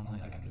is. I don't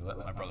think I can do it.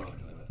 My brother can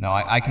do it. No,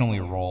 I can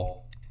only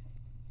roll.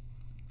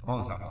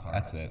 That's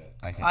That's it.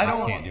 I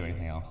don't- can't do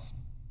anything else.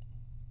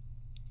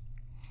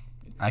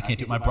 I can't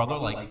do it. My brother,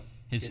 like,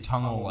 his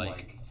tongue will,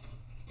 like,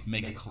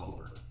 make a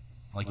clover.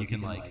 Like, you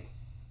can, like...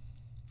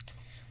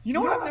 You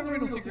know what I've never been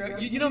able to figure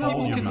out? You know Fold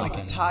people your can mouth like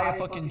in. tie a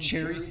fucking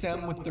cherry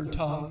stem with their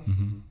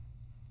tongue?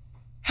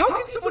 How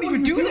can someone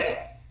even do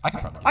that? I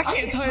could probably. I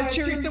can't tie a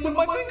cherry stem with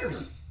my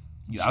fingers.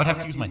 I would have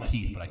to use my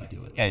teeth, but I could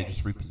do it. Yeah, you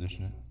just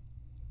reposition it.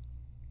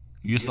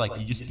 You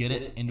just get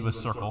it into a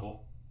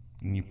circle,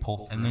 And you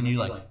pull. and then you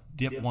like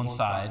dip one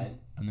side,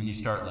 and then you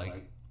start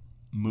like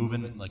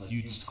moving, like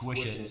you'd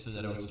squish it so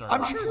that it would start.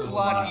 I'm sure it's a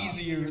lot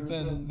easier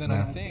than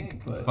I think.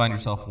 If you But find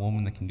yourself a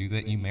woman that can do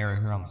that, you marry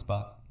her on the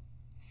spot.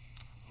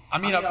 I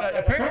mean,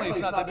 apparently it's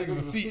not that big of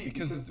a feat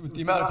because with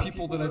the amount of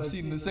people that I've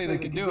seen that say they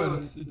can do it,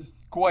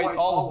 it's quite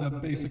all of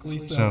them basically.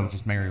 So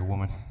just marry a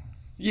woman.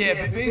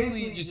 Yeah, but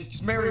basically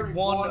just marry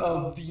one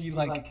of the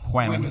like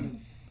Whammon.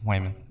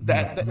 women.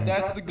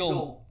 That's the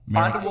goal.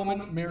 Find a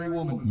woman, marry a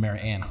woman. Mary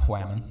Ann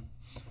Whammon.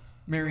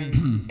 Marry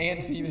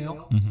and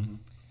female.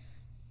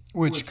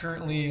 Which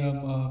currently,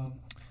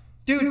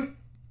 dude,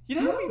 you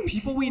know how many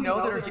people we know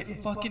that are getting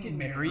fucking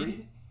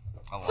married?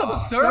 It's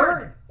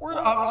absurd.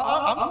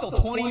 I'm still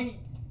 20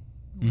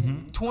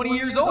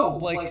 years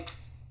old. Like,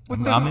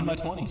 what the? I'm in my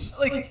 20s.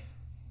 Like,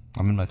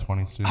 I'm in my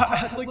 20s too.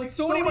 like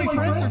so many of my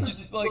friends are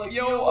just like,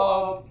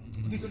 yo,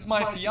 this is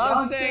my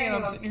fiance, and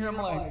I'm sitting here, I'm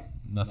like,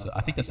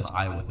 I think that's an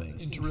Iowa thing.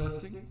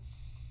 interesting.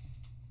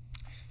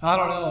 I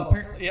don't know.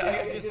 Apparently,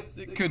 yeah, I guess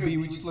it could be.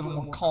 We just live a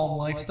more calm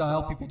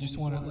lifestyle. People just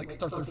want to like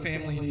start their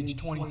family at age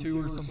 22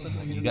 or something.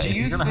 If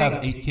you're gonna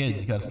have 8 kids,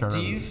 you gotta start.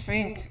 Do you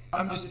think?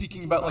 I'm just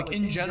speaking about like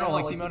in general,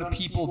 like the amount of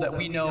people that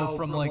we know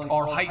from like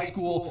our high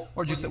school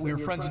or just that we were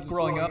friends with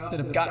growing up that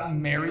have gotten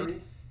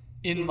married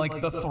in like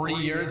the 3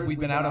 years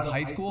we've been out of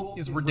high school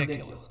is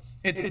ridiculous.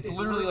 It's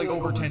literally like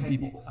over 10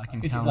 people.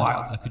 It's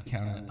wild. I could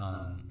count it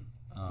on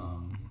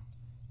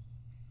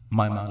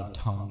my amount of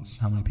tongues.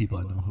 How many people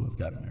I know who have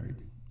gotten married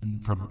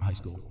from high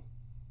school?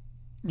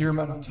 Your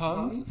amount of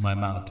tongues? My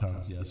amount of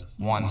tongues, yes.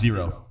 1.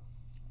 0.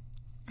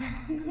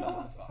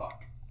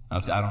 Fuck. I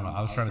don't know.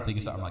 I was trying to think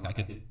of something like I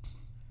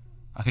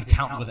could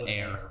count with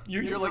air.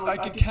 You're like, I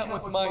could count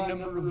with my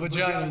number of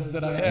vaginas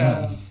that I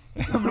have.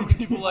 How many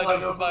people I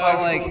know from my high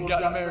school have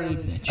gotten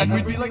married. And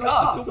we'd be like,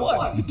 so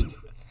what?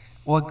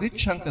 Well, a good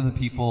chunk of the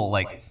people,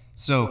 like,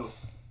 so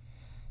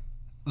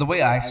the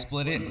way I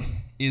split it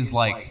is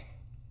like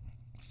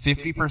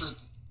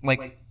 50%,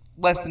 like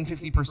less than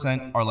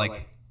 50% are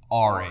like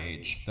our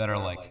age that are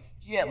like,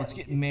 yeah, let's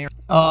get married.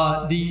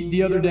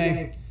 The other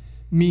day,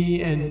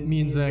 me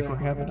and Zach were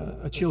having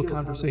a chill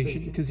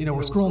conversation because we're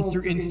scrolling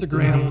through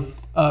Instagram,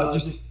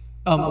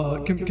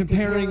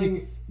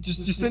 comparing,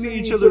 just sending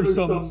each other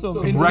some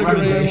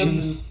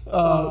recommendations,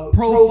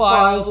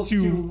 profiles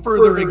to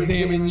further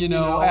examine,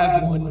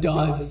 as one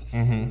does.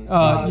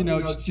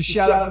 Just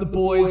shout out to the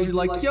boys. You're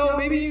like, yo,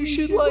 maybe you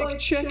should like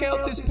check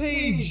out this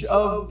page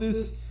of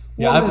this.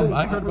 Yeah,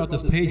 I heard about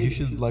this page. You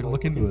should like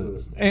look into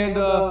it. And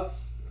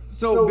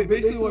so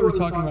basically, what we're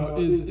talking about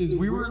is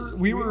we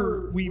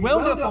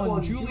wound up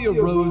on Julia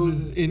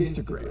Rose's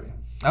Instagram.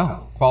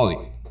 Oh,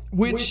 quality.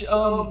 Which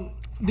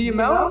the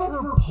amount of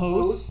her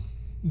posts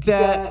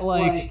that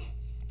like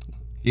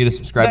You gotta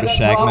subscribe to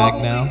Shag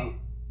Mag now.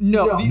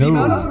 No, the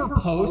amount of her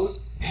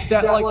posts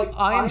that like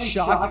I am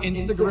shocked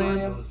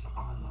Instagram.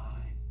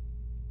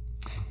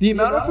 The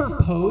amount of her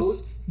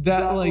posts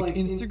that like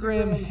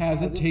Instagram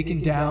hasn't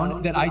taken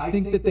down that I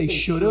think that they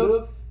should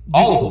have.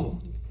 All of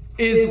them.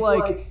 Is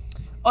like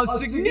a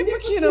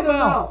significant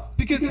amount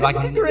because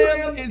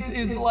Instagram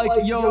is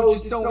like, yo,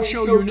 just don't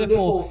show your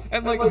nipple,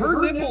 and like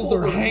her nipples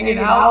are hanging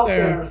out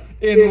there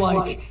in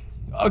like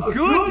a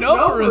good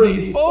number of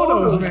these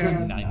photos,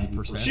 man.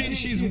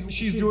 90%.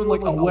 She's doing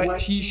like a wet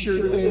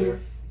T-shirt there,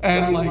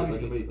 and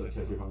like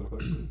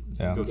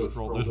Yeah. Go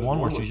scroll. There's one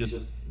where she's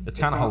just. It's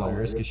kind of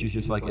hilarious because she's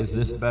just like, "Is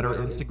this better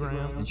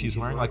Instagram?" And she's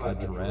wearing like a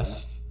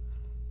dress,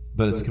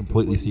 but it's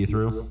completely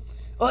see-through.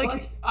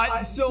 like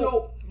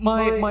so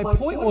my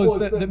point was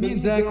that me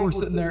and Zach were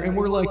sitting there and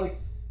we're like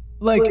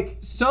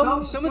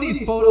some of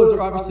these photos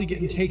are obviously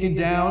getting taken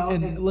down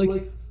and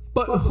like,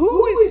 but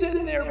who is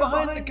sitting there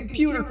behind the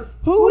computer?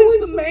 Who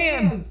is the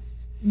man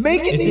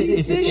making these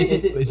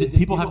decisions? Is it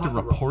people have to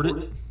report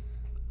it?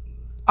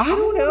 I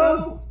don't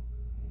know.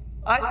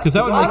 Because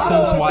that would make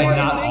sense why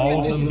not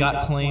all of them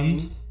got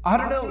claimed. I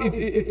don't know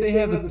if they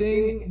have a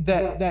thing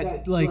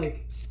that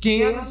like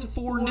scans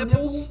for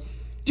nipples.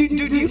 Do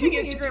you think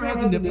Instagram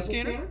has a nipple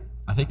scanner?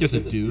 I think there's a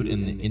dude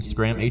in the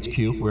Instagram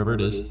HQ, wherever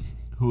it is,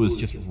 who is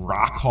just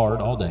rock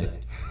hard all day.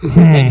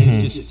 And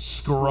he's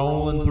just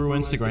scrolling through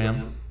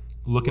Instagram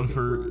looking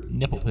for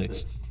nipple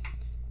pics.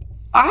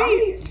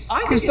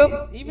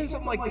 Because even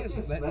something like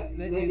this that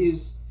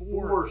is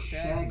for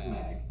Shag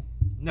Mag.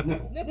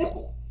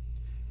 Nipple.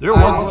 There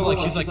are ones where like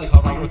she's like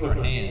covering with her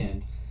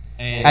hand.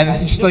 And then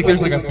just like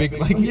there's like a big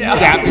like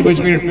gap in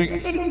between her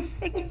fingers.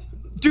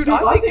 Dude,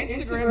 I think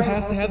Instagram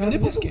has to have a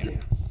nipple scanner.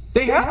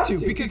 They have to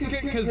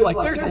because like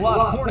there's a lot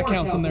of porn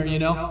accounts in there,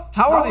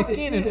 How are they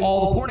scanning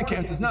all the porn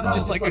accounts? It's not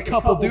just like a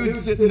couple dudes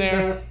sitting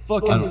there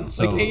fucking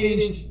like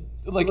 8-inch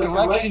like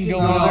erection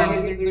going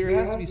on. There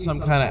has to be some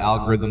kind of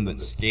algorithm that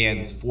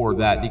scans for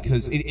that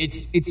because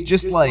it's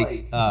just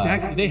like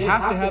exactly. They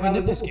have to have a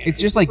nipple scanner. It's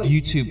just like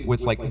YouTube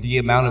with like the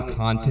amount of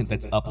content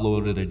that's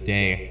uploaded a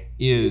day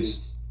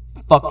is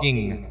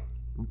fucking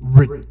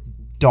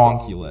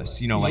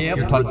donkulous. You know, like Yep.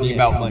 you're talking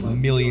about like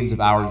millions of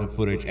hours of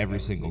footage every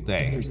single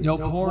day. There's no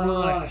porn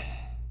on it.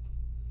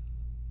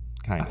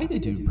 Kind I of. think they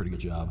do a pretty good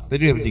job. They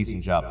do have a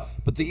decent job.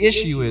 But the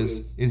issue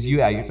is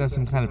you have to have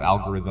some kind of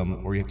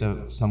algorithm, or you have to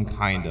have some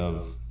kind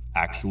of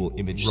actual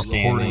image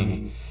scanning.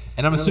 Reporting.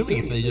 And I'm assuming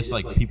if they just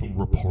like people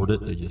report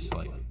it, they're just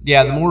like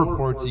Yeah, the more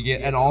reports you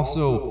get, and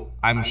also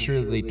I'm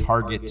sure they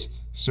target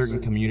certain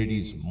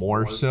communities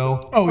more so.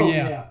 Oh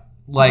yeah.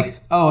 Like,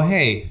 oh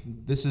hey,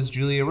 this is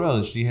Julia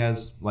Rose. She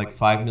has like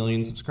 5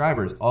 million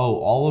subscribers. Oh,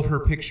 all of her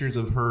pictures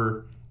of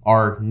her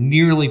are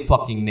nearly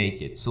fucking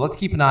naked. So let's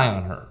keep an eye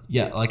on her.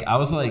 yeah. Like I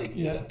was like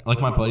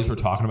like my buddies were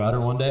talking about her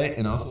one day,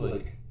 and I was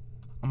like,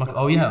 I'm like,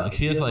 oh yeah, like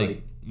she has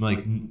like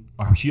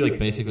or she like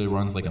basically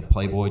runs like a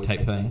Playboy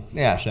type thing.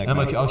 Yeah, check. And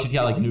I'm like, oh, she's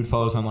got like nude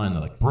photos online.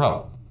 They're like,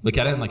 bro, like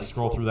I didn't like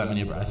scroll through that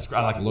many of her.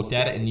 I like looked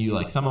at it, and you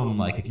like some of them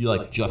like if you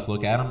like just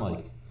look at them,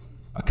 like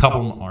a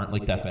couple of them aren't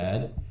like that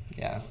bad.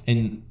 Yeah.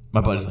 And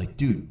my buddy's like,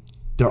 dude,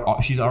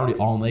 she's already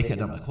all naked.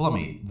 And I'm like, well,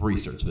 let me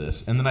research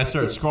this. And then I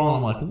started scrolling.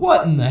 I'm like,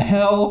 what in the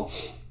hell?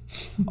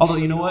 Although,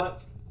 you know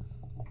what?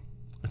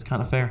 It's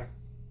kind of fair.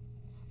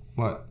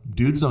 What?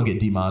 Dudes don't get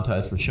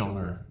demonetized for showing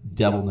their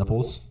devil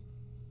nipples.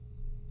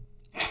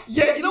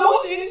 Yeah, you know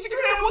what?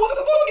 Instagram, what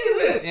the fuck is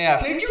this? Yeah.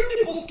 Take your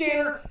nipple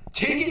scanner,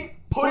 take it,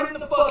 put it in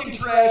the fucking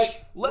trash,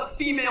 let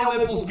female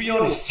nipples be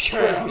on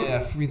Instagram. Yeah,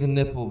 free the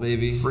nipple,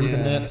 baby. Free the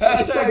nips.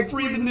 Hashtag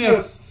free the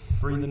nips.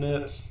 Free the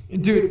nips.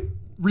 Dude,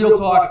 real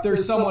talk,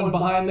 there's someone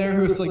behind there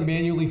who has to like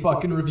manually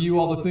fucking review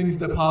all the things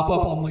that pop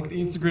up on like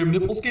the Instagram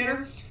nipple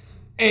scanner.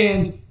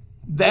 And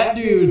that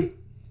dude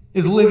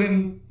is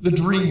living the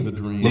dream. The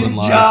dream. His Living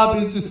life. job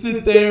is to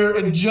sit there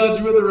and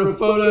judge whether a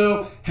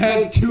photo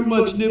has too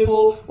much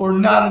nipple or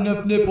not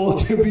enough nipple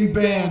to be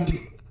banned.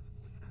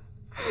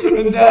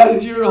 And that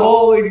is your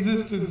whole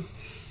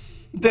existence.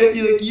 That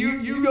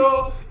you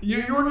go,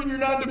 you're working your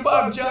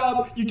 9-to-5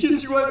 job, you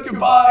kiss your wife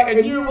goodbye,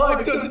 and your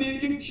wife doesn't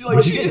even, she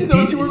just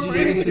knows you work for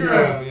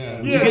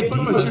Instagram. Yeah,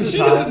 but she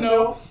doesn't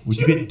know. Would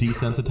you get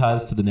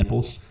desensitized to the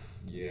nipples?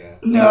 Yeah.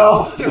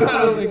 No, I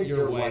don't think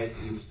Your wife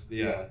is,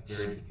 very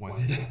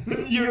disappointed.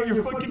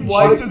 your fucking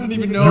wife doesn't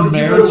even know Your that you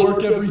marriage- go to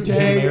work every your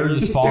day marriage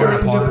to is stare falling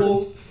at apart.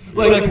 nipples.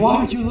 Like,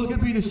 why would you look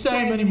at me the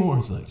same anymore?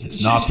 It's like,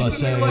 it's not the she's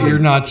sitting there same. like- You're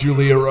not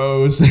Julia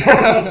Rose. She's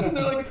sitting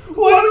there like,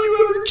 why don't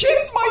you ever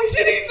kiss my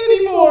titties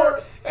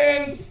anymore?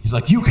 And He's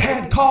like, you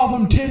can't call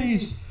them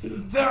titties.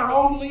 They're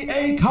only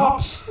A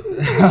cups.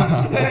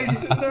 And he's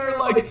sitting there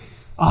like,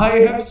 I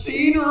have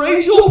seen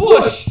Rachel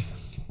Bush.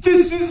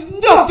 This is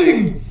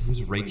nothing.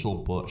 Who's Rachel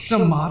Bush?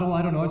 Some model,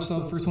 I don't know. I just saw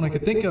the first one I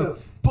could think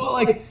of. But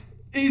like,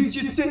 he's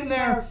just sitting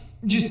there,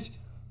 just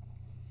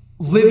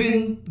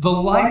living the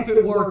life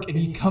at work, and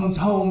he comes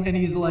home and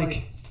he's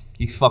like,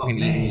 He's fucking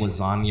eating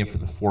lasagna for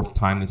the 4th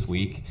time this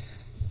week.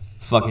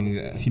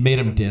 Fucking. He made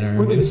him dinner.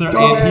 with his And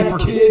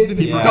dumbass kids and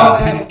his Yeah.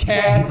 dumbass He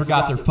cat.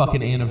 forgot their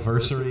fucking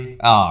anniversary.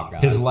 Oh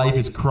god. His life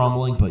is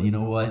crumbling, but you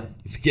know what?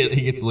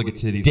 He gets to look at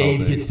titties.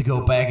 Dave all day. gets to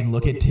go back and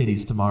look at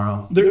titties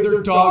tomorrow.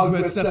 Their dog who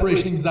has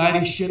separation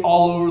anxiety shit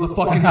all over the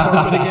fucking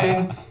carpet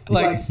again.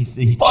 Like,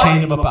 He but-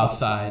 chained him up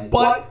outside.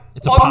 but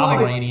It's a unlike-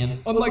 Pomeranian.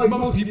 Unlike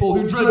most people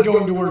who dread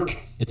going to work,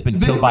 It's been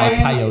This killed by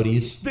man-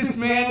 coyotes. this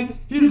man,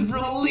 his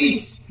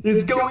release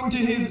is going to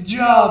his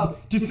job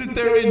to sit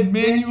there and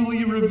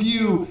manually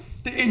review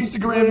the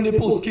Instagram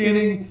nipple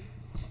scanning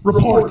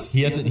reports.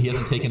 He hasn't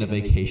taken a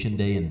vacation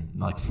day in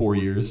like 4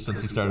 years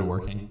since he started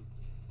working.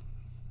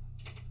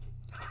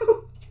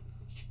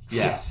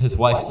 Yes, his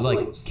wife,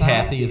 like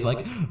Kathy, is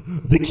like,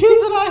 the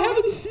kids and I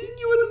haven't seen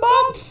you in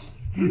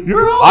months.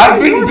 You're all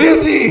I've been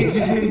busy.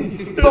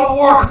 the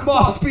work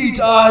must be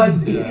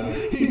done.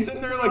 He's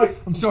sitting there like,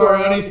 I'm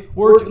sorry, honey.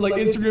 Like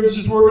Instagram's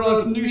just working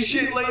on some new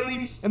shit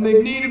lately, and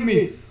they've needed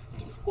me.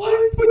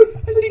 Why? But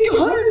I think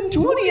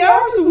 120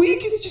 hours a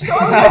week is just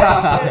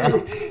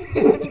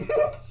unnecessary.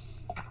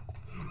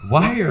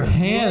 Why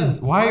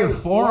are your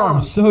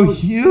forearms so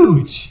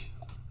huge?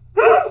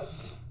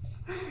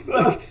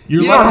 Like,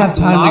 You're You like don't a have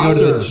time to go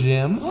to the lobster.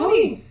 gym.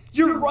 honey,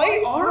 your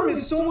right arm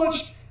is so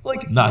much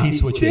like. Nah, he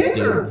switch hits,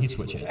 bigger. dude. He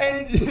switch hits.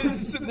 And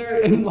he's sitting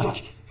there and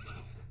like.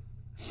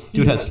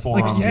 Dude has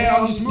forearms. Like, yeah,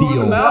 I'm just moving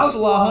the mouse a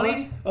lot,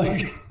 honey.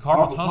 Like,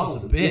 Carl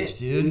Tunnel's a bitch,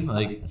 dude.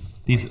 Like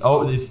these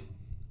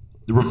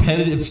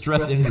repetitive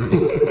stress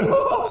injuries.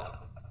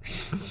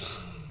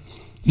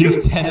 You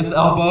have tennis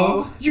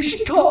elbow. you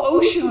should call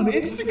OSHA on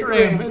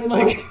Instagram and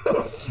like.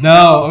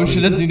 No,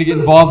 OSHA doesn't need to get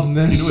involved in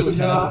this. You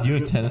know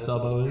what tennis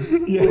elbow is?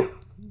 Yeah.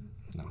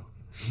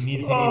 He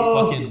needs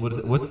fucking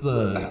what's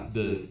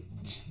the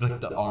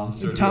arm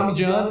surgery? Tommy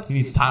John. He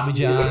needs Tommy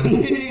John. He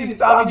needs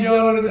Tommy John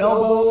on his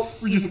elbow.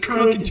 We're just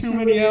cranking too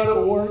many out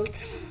at work.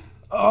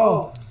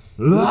 Oh.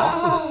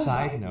 Just a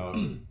side note,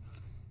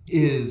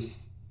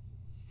 is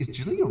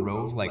Julia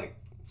Rose like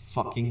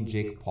fucking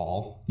Jake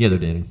Paul? Yeah, they're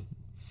dating.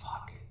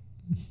 Fuck.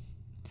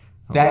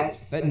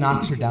 That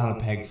knocks her down a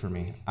peg for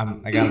me.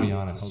 I gotta be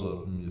honest. Hold up,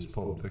 let me just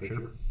pull a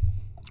picture.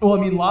 Well,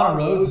 I mean, Lana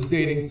Rhodes is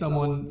dating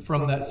someone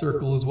from that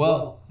circle as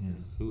well.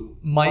 Who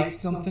Mike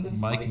something.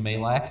 Mike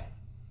Malak.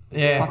 the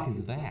Yeah. fuck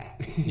is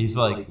that? He's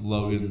like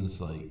Logan's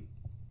like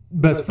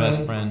Best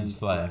best friend.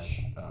 friend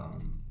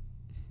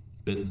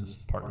 / business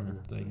partner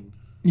thing.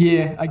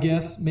 Yeah, I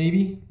guess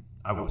maybe.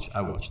 I watch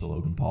the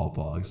Logan Paul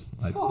vlogs.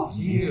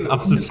 you. I'm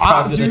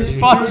subscribed to Dude, that dude.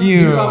 fuck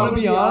you. Dude, I'm gonna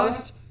be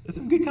honest. It's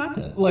some good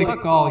content. Like,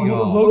 Fuck all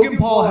y'all. Logan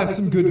Paul has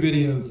some good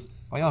videos.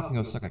 Well, y'all can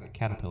go suck a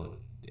caterpillar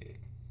dick.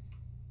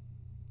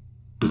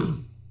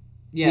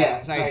 Yeah,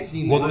 because I had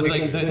seen Well, that. there's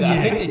like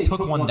I think they took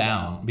one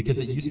down because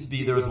it used to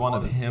be there was one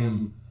of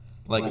him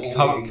like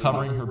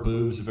covering her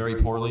boobs very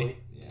poorly.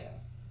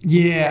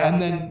 Yeah,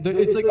 and then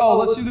it's like, oh,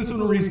 let's do this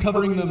one where he's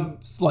covering them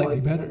slightly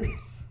better.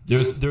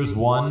 There's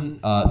one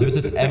there's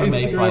this MMA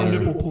Instagram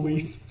nipple fighter.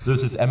 police.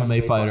 There's this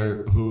MMA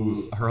fighter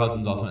who her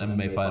husband's also an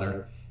MMA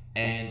fighter,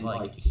 and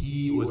like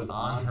he was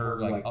on her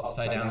like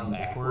upside down and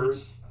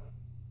backwards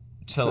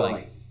to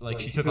like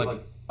she took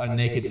like a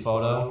naked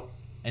photo,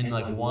 and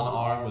like one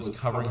arm was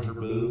covering her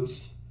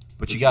boobs,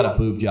 but she got a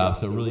boob job,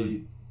 so it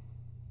really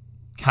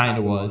kind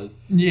of was.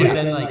 Yeah. But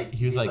then like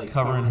he was like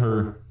covering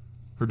her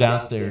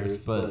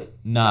downstairs, but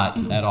not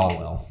at all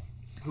well.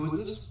 Who is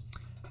this?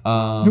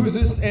 Who is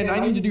this? And I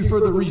need to do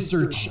further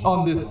research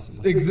on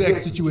this exact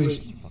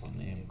situation. Fucking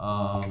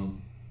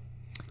name.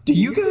 Do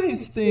you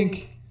guys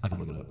think? I can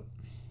look it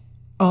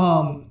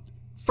up.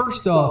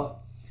 First off,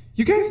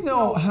 you guys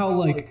know how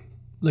like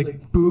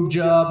boob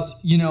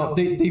jobs, you know,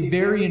 they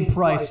vary in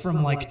price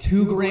from like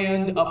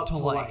 $2,000 up to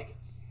like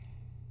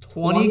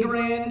 20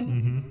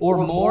 grand or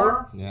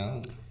more.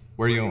 Yeah.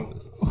 Where are you going with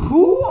this?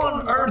 Who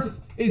on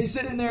earth is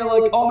sitting there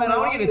like, oh man, I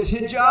want to get a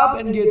tit job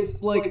and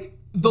gets like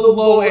the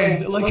low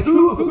end? Like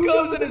who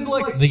goes and is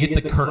like, They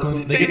get the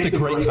Kirkland. They get the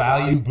great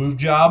value boob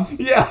job.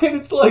 yeah, and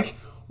it's like,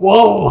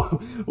 whoa,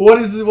 what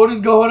is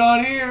going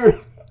on here?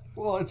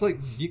 Well, it's like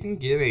you can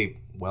get a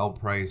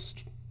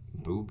well-priced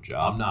boob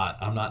job.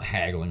 I'm not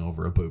haggling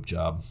over a boob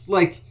job.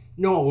 Like,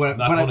 no, Not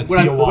going to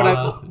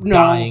Tijuana,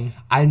 dying.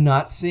 I'm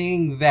not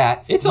saying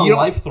that. It's a You don't-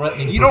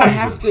 life-threatening You don't procedure.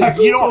 have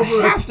to. You don't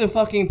have to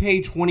fucking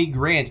pay 20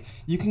 grand.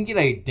 You can get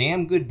a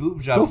damn good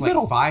boob job Go for like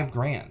middle. $5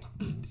 grand.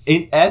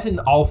 As in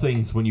all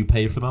things, when you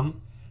pay for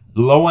them,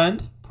 low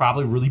end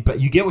probably really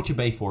bad. You get what you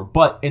pay for,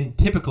 and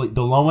typically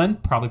the low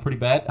end probably pretty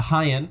bad.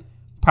 High end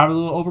probably a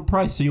little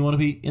overpriced, so you want to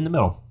be in the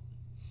middle.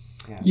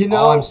 Yeah. You know-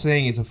 all I'm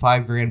saying is a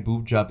 $5 grand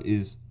boob job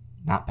is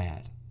not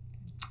bad.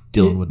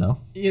 Dylan would know.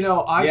 You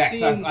know, I've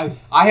seen.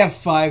 I have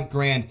 $5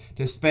 grand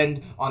to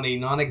spend on a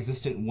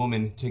non-existent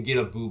woman to get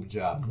a boob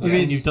job. I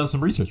mean, you've done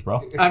some research,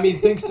 bro. I mean,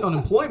 thanks to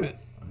unemployment.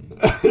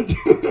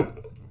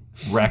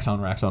 Racks on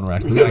racks on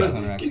racks. Racks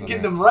on racks Keep on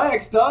getting racks. them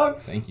racks,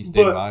 dog. Thank you,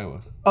 State But- of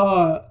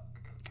Iowa.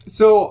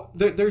 So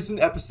there's an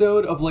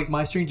episode of like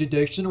My Strange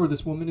Addiction where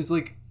this woman is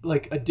like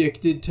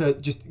addicted to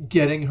just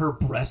getting her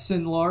breasts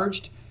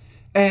enlarged,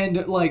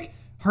 and like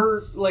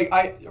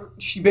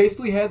she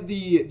basically had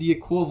the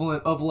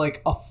equivalent of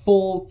like a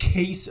full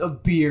case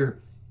of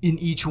beer in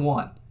each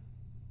one,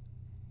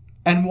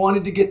 and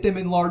wanted to get them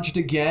enlarged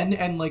again,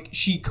 and like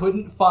she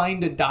couldn't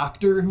find a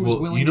doctor who was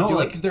Well, willing you know, to do it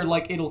like- because they're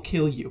like, it'll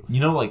kill you. You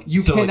know, like You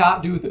so, like,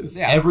 cannot do this.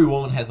 Yeah. every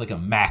woman has like a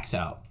max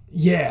out.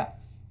 Yeah.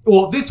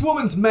 Well, this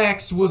woman's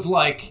max was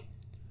like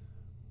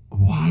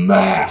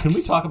max. Can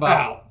we talk about?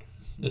 out.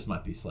 This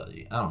might be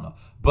slightly, I don't know,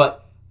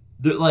 but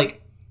there's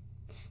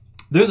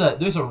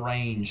a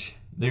range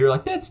that you're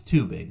like, that's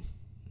too big.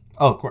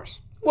 Oh, of course.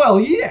 Well,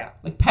 yeah.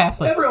 Like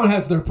past like Everyone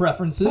has their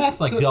preferences. past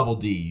So- double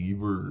D, you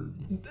were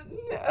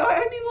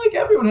I mean, like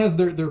everyone has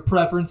their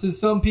preferences.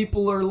 Some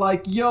people are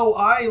like, "Yo,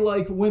 I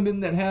like women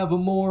that have a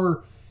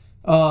more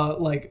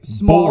like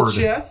small Bored.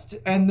 chest,"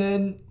 and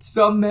then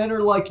some men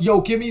are like, "Yo,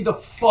 give me the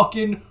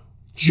fucking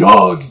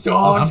jugs,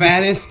 dog."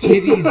 Fattest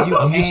titties you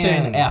I'm can. just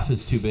saying F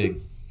is too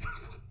big.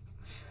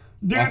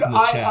 Dude, F in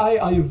the chat.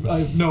 I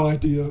have no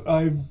idea.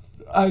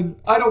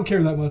 I don't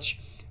care that much,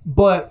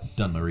 but.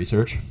 Done my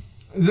research.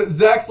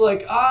 Zach's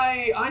like,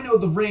 I know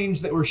the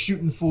range that we're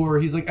shooting for.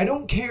 He's like, I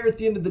don't care at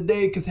the end of the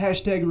day because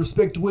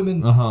 #respect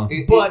women.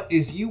 But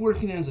is you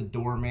working as a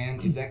doorman?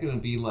 Is that going to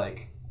be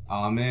like,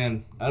 oh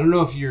man, I don't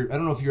know if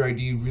your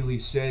ID really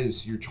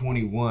says you're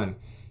 21.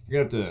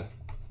 You're gonna have to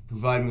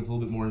provide me with a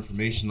little bit more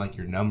information, like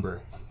your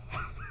number.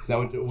 Is that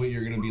what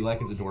you're gonna be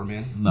like as a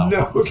doorman? No.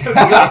 No, because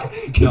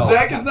No.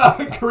 Zach is not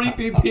a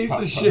creepy piece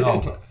of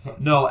shit.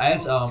 No,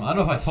 as I don't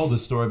know if I told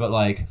this story, but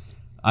like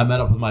I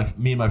met up with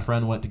me and my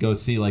friend went to go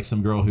see like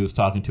some girl who was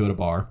talking to at a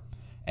bar,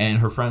 and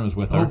her friend was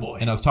with her. Oh, boy.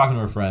 And I was talking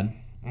to her friend,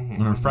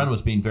 and her friend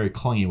was being very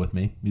clingy with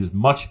me. He was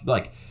much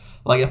like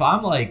if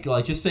I'm like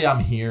just say I'm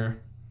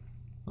here,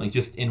 like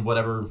just in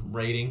whatever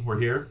rating we're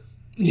here.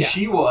 Yeah.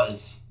 She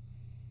was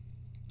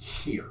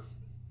here.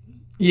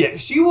 Yeah,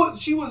 she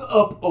was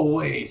up a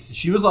ways.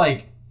 She was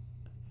like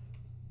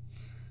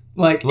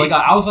Like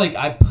I was like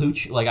I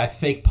pooch like I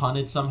fake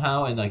punted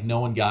somehow and like no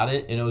one got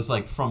it, and it was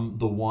like from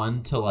the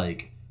one to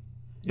like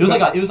it was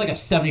like a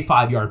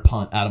 75-yard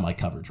punt out of my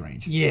coverage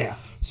range. yeah.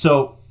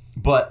 So,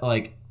 but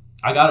like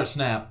I got her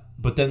snap,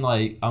 but then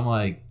like I'm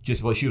like she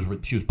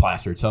was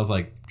plastered, so I was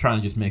like trying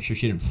to just make sure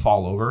she didn't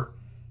fall over.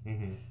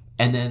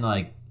 And then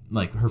like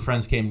her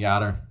friends came and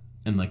got her,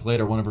 and like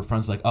later one of her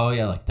friends like, oh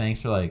yeah, like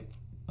thanks for like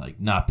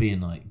not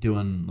being like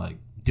doing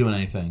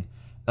anything,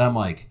 and I'm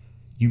like,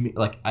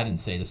 like I didn't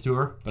say this to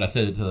her, but I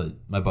said it to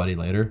my buddy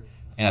later,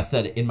 and I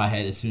said it in my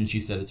head as soon as she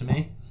said it to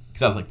me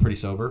because I was like pretty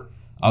sober.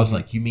 I was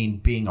like, you mean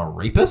being a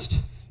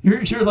rapist?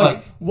 You're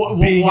like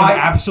Being why? an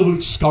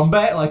absolute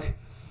scumbag?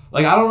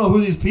 Like I don't know who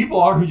these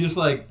people are who just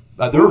like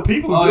there are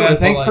people who do it.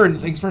 Thanks but,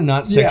 like, for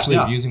not sexually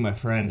yeah. abusing my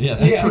friend. yeah,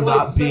 thanks Yeah, for like,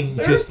 not being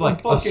there's just some like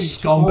a fucking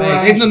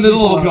scumbag In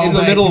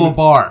the middle of a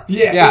bar.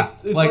 Yeah,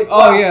 it's like, like,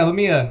 oh wow. yeah, let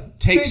me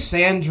take Thanks-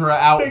 Sandra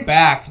out thanks-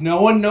 back.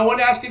 No one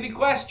ask any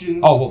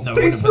questions. Oh well, no.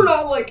 Thanks it for would've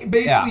not like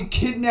basically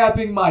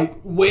kidnapping my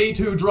way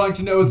too drunk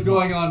to know what's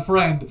going on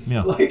friend.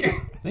 Yeah. Like,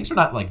 been- thanks for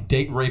not like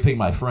date raping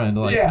my friend.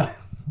 Like, yeah.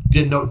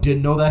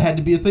 didn't know that had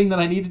to be a thing that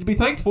I needed to be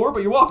thanked for.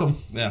 But you're welcome.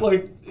 Yeah.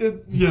 Like,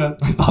 yeah.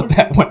 I thought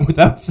that went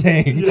without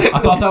saying. I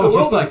thought that was The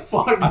just world is like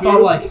fucked, I dude.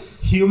 thought like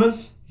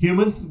humans.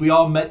 We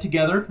all met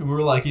together and we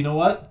were like, you know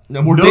what?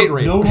 No more date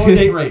rape. No more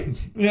date rape.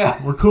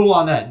 Yeah. We're cool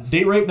on that.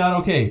 Date rape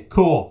not okay.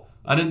 Cool.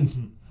 I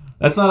didn't.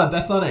 That's not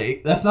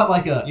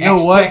like a You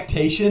know what?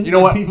 expectation. You know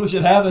that what? people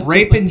should have. It's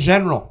Rape just like, in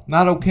general,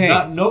 not okay.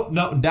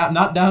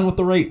 not down with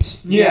the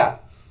rapes. Yeah.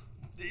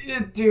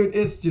 Dude,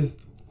 it's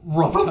just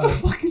rough What the time.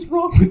 fuck is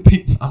wrong with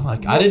people? I'm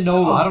like, I don't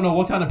know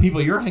what kind of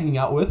people you're hanging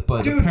out with,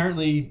 but Dude.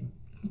 apparently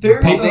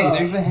There's They, Hey,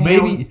 they've been hanging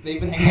maybe- out with, they've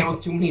been hanging out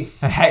with too many.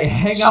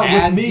 hang out with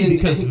Chads me and-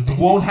 because it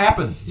won't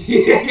happen.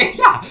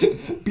 Yeah,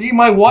 be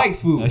my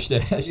waifu.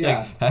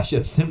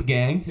 Hashtag simp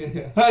gang.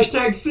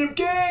 hashtag simp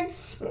gang.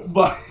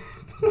 But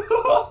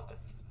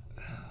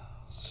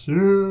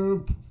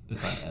Simp.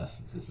 It's not an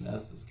S. It's just an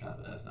S. It's kind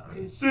of an S, not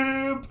really.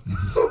 simp.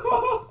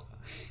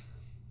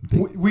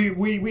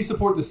 we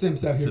support the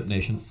simps out here. Simp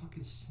Nation. Fuck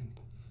is simp?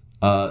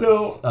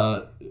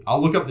 I'll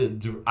look up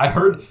the. I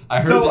heard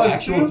So the a actual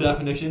simp-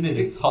 definition and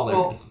it's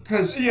hilarious.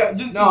 Because Yeah,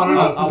 just no. leave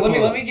it. 'cause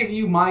let me give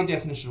you my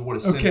definition of what a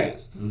simp Okay.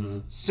 is.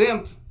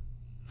 Simp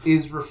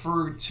is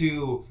referred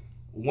to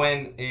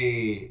when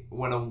a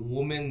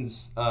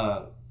woman's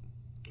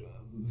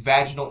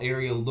vaginal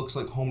area looks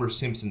like Homer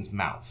Simpson's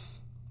mouth.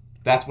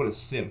 That's what a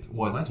simp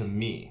was What? to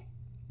me.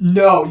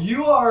 No,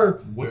 you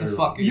are. What the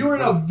fuck? Are You're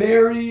in a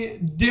very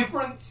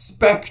different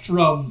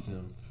spectrum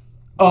Simp.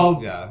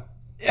 of Yeah,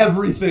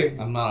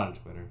 everything. I'm not on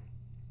Twitter.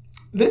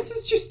 This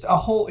is just a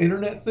whole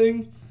internet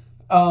thing.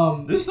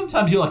 There's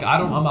sometimes you're like,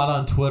 I'm not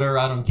on Twitter.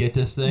 I don't get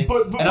this thing.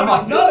 But and I'm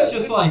it's like, not this is a-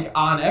 just it's- like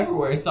on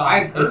everywhere. It's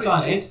on. It's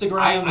on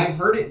Instagram. I've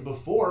heard it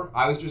before.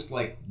 I was just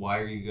like, why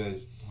are you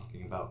guys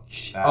talking about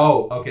that?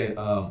 Oh, okay.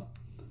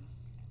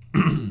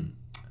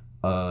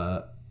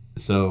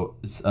 So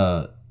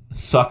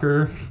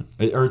sucker,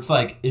 or it's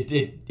like it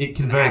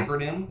can an vary.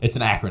 acronym. It's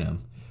an acronym.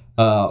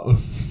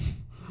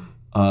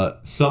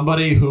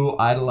 Somebody who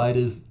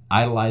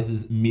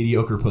idolizes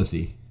mediocre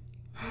pussy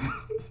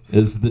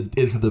is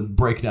the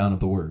breakdown of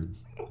the word.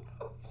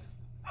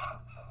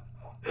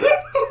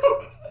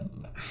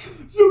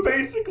 So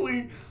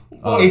basically,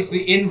 It's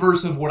the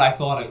inverse of what I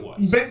thought it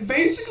was.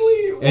 basically,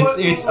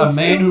 It's a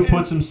man who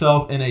puts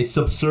himself in a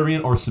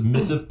subservient or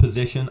submissive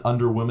position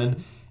under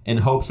women in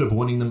hopes of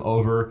winning them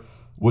over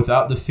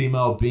without the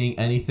female being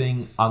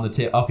anything on the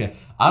table. Okay,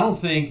 I don't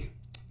think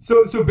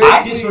So I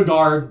basically,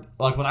 disregard,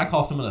 like when I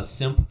call someone a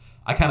simp,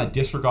 I kind of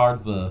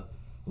disregard the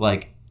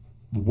like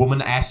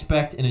woman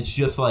aspect, and it's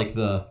just like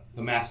the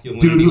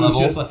masculinity dude who's level.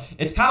 just like,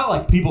 it's kind of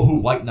like people who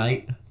white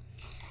knight,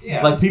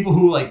 yeah. like people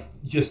who like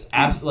just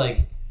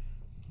like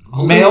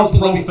Let male me-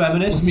 pro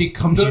feminists, let me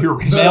come to your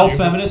rescue. male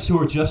feminists who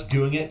are just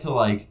doing it to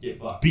like Get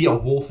fucked. be a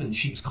wolf in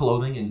sheep's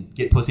clothing and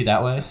get pussy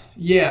that way.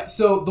 yeah.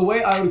 So the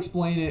way I would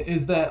explain it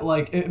is that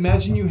like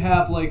imagine you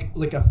have like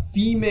a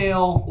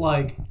female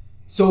like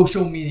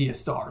social media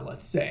star,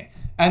 let's say,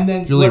 and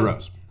then Julia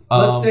Rose.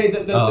 Let's say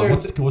that they're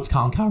what's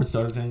Colin Cowherd's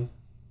starter thing?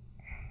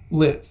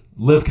 Liv.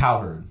 Liv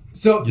Cowherd.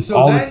 So Just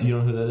so you then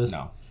know who that is?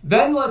 No.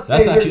 then let's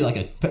That's say actually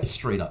there's like a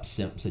straight up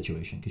simp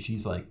situation because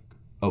she's like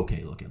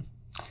okay looking.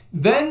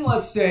 then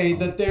let's say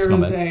that there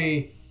is Scumbag.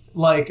 a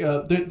like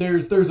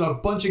there's a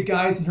bunch of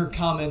guys in her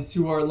comments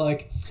who are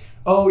like,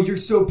 oh, you're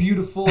so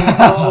beautiful.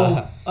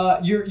 Oh,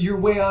 you're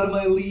way out of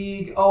my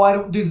league. Oh, I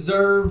don't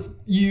deserve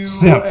you.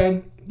 Simp.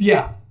 And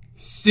yeah,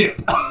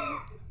 simp.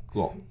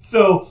 Cool.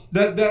 So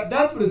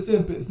that's what a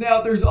simp is.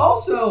 Now there's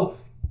also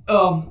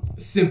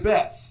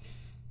simpettes,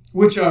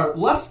 which are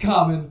less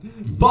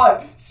common,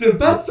 but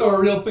simpettes are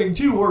a real thing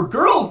too, where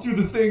girls do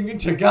the thing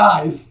to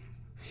guys.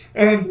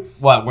 And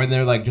What? When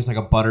they're like just like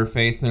a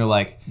butterface and they're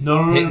like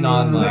hitting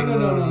on like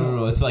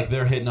no. It's like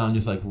they're hitting on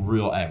just like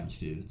real average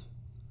dudes.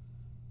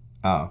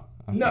 oh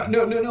okay. no,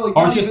 like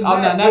Or not just even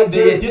that.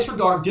 they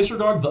disregard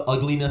the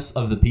ugliness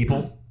of the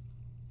people.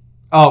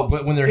 Oh,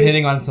 but when they're It's-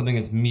 hitting on something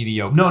that's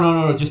mediocre.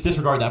 No. Just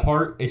disregard that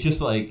part. It's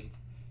just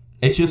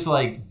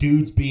like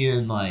dudes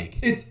being like.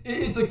 It's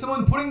like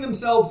someone putting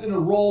themselves in a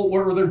role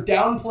where they're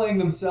downplaying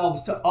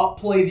themselves to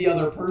upplay the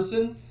other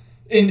person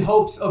in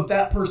hopes of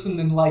that person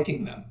then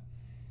liking them.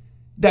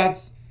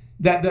 That's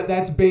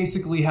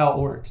basically how it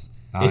works.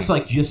 It's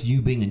like just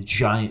you being a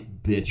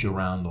giant bitch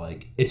around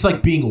like it's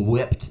like being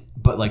whipped,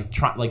 but like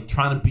trying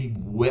to be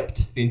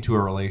whipped into a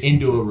relationship.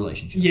 into a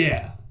relationship.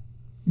 Yeah.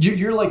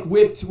 You're like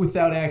whipped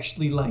without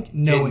actually like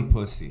knowing Getting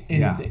pussy.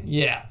 anything.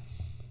 Yeah.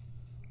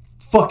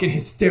 fucking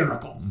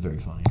hysterical. Very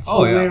funny.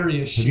 Oh, yeah.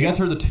 Hilarious Have you shit. guys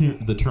heard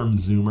the term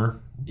Zoomer?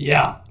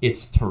 Yeah.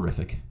 It's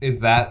terrific. Is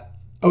that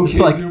Okay, It's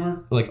like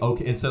Zoomer. like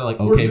okay instead of like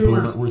We're okay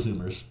boomer, Zoomers. we're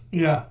Zoomers.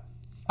 Yeah.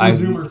 We're I've-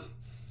 Zoomers.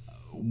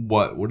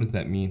 what does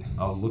that mean?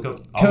 I'll look up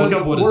what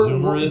 'Cause a we're-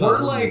 Zoomer is. we're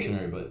on the like-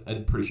 dictionary, but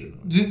I'm pretty sure.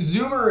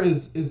 Zoomer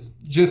is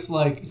just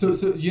like so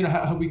you know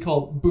how we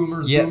call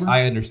boomers Yeah, boomers?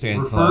 I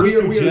understand. Refers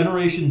We're- to we're-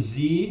 Generation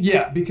Z.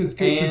 Yeah, because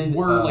And,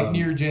 we're like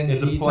near Gen is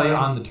Z a play time.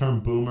 on the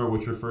term boomer,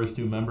 which refers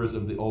to members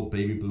of the old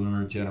baby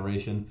boomer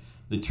generation.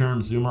 The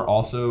term Zoomer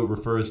also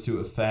refers to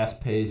a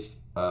fast-paced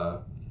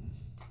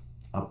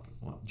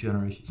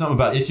generation. Something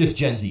about it's just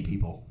Gen Z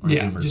people. Or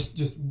Yeah, Zoomers.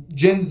 just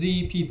Gen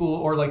Z people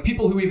or like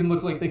people who even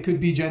look like they could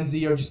be Gen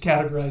Z are just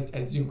categorized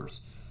as Zoomers.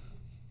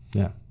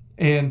 Yeah.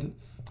 And for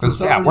Because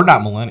some we're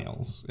not reason-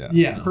 millennials. Yeah.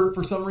 Yeah, No.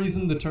 for some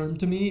reason the term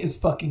to me is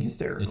fucking It's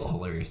hysterical.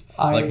 hilarious.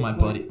 I- Like my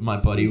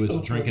buddy it's was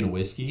so drinking funny.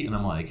 whiskey, and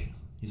I'm like,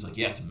 he's like,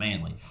 yeah, it's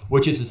manly,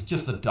 which is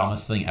just the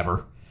dumbest thing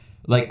ever.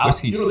 Like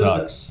Whiskey there's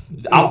sucks.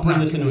 I'll It's bring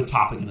not this into good. a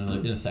topic in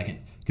a second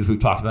because we've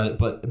talked about it.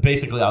 But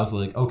basically, I was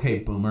like, okay,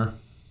 boomer,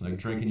 like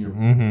drinking your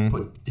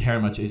put hair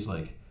in my face.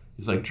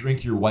 He's like,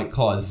 drink your White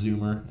Claw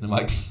Zoomer, and I'm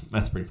like,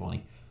 that's pretty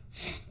funny.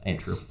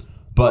 Ain't true,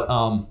 but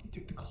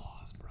Dude, the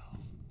claws, bro.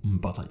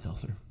 Bud Light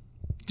Seltzer,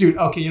 Dude,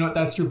 okay, you know what?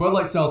 That's true. Bud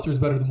Light Seltzer is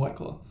better than White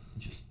Claw.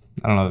 just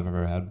I don't know if I've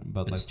ever had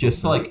Bud Light. it's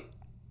just like,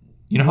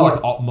 you know how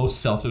like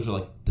most seltzers are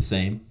like the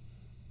same.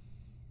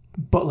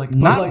 But like Bud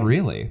not Light's-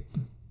 really.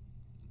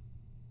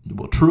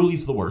 Well,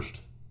 Truly's the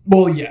worst.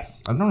 Well,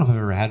 yes. I don't know if I've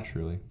ever had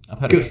Truly.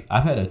 Good.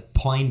 I've had a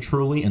plain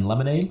Truly and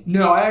lemonade.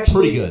 No, I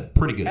actually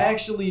Pretty good.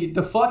 Actually,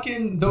 the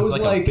fucking It's those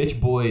like a bitch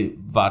boy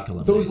vodka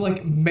lemonade. those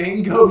like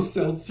mango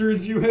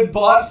seltzers you had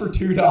bought for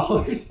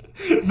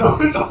 $2.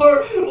 Those are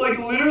like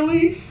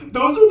literally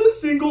those are the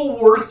single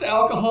worst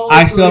alcoholic.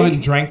 I still drink.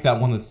 haven't drank that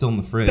one that's still in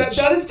the fridge.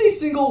 That is the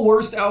single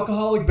worst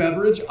alcoholic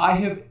beverage I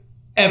have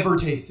ever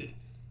tasted,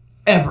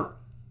 ever.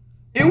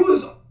 It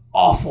was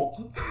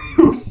awful.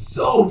 It was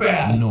so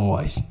bad.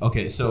 Nice.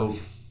 Okay, so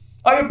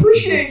I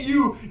appreciate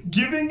you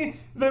giving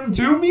them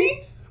to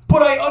me,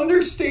 but I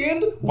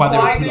understand Why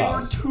why they they were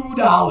were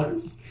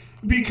 $2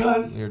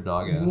 because Your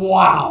dog ass.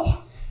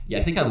 wow. yeah,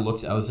 I think I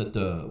was at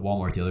the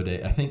Walmart the other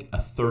day. I think a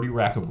 30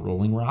 rack of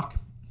Rolling Rock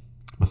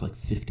was like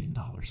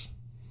 $15.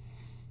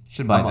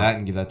 Should buy I'm that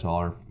and give that to all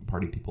our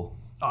party people.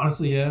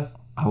 Honestly, yeah.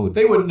 I would.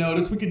 They wouldn't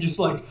notice. We could just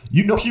like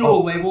You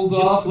peel labels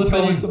just off and slip tell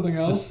it them in. something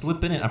else. Just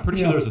slip it in. I'm pretty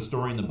sure Yeah. there's a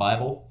story in the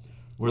Bible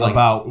where like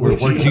About where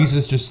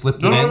Jesus just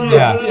slipped it in. no,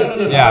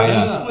 Yeah.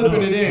 Just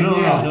slipping it in,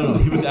 yeah. No.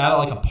 He was at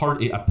like a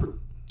party.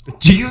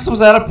 Jesus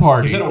was at a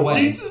party. He was at a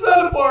wedding. Jesus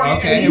at a party.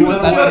 Okay, and he it was-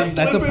 was that's- just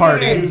that's a slipping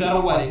party. it He in. was at a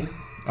wedding.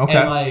 Okay.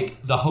 And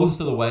like the host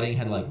of the wedding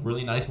had like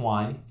really nice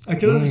wine. I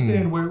can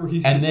understand where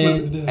he's And just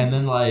slipping it then in. and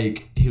then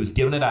like he was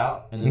giving it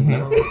out, and then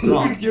whenever he was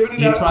drunk, was giving it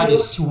he out tried too? to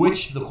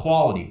switch the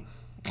quality.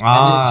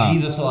 Ah. And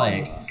then Jesus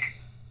like,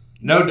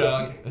 no,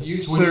 Doug, you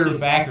switched serve- it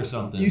back or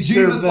something.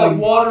 Jesus serve like them-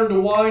 water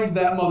into wine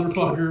that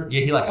motherfucker.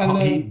 yeah, he like and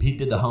then- he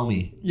did the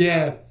homie.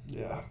 Yeah.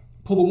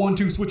 Pull the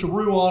 1-2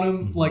 switcheroo on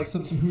him, like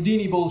some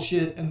Houdini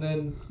bullshit, and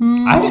then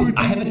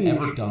I haven't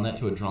ever done that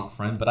to a drunk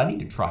friend, but I need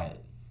to try it.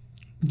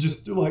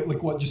 just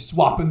like what? Just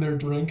swapping their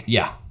drink.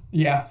 Yeah,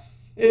 Yeah,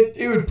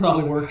 it would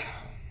probably work.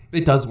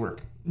 It does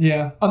work.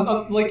 Yeah,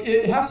 like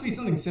it has to be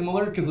something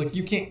similar because like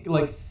you can't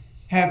like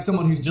have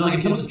someone who's like drinking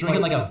if someone's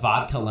drinking like a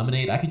vodka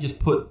lemonade, I could just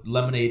put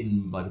lemonade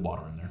and like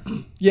water in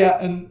there. yeah,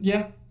 and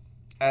yeah,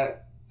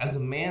 As a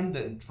man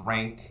that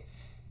drank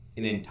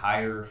an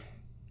entire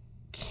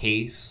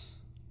case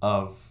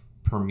of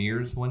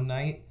premieres one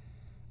night,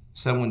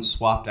 someone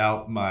swapped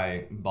out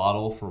my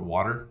bottle for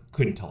water.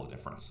 Couldn't tell the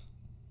difference.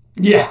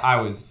 yeah. I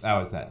was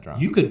that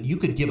drunk. You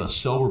could give a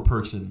sober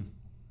person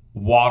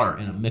water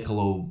in a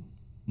Michelob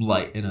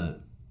Light in a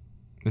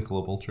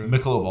Michelob Ultra.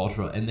 Michelob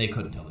Ultra, and they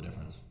couldn't tell the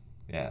difference.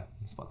 Yeah,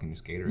 it's fucking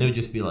just They Gatorade. would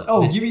just be like,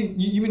 Oh, this-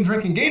 you mean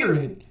drinking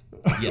Gatorade?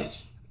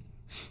 yes.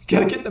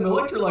 Gotta get them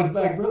electrolytes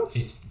back, bro.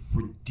 It's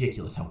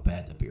ridiculous how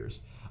bad that beer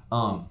is.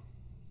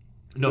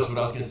 No, so what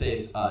I was gonna say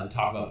is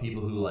talk about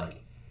people who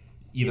like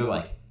either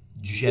like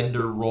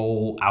gender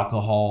role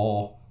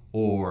alcohol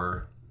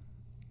or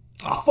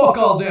Oh, fuck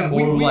all them.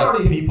 We like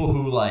already. people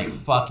who like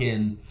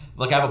fucking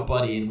like I have a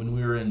buddy, and when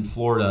we were in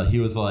Florida, he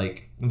was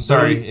like, I'm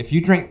sorry, there's- if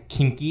you drink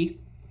kinky,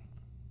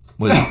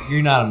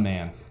 you're not a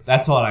man.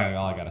 That's all I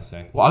gotta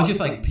say. Well, I was just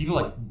like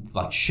people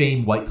like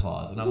shame White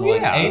Claws, and I'm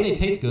like, Yeah. A, they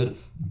taste good.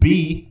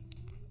 B,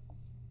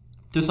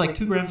 there's like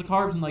 2 grams of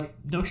carbs and like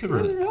no sugar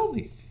in They're it.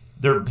 healthy.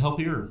 They're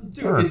healthier. Dude,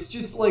 Sure. it's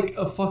just like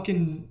a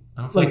fucking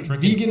I don't feel like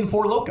drinking. vegan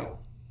Four Loko,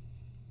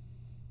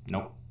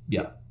 Nope.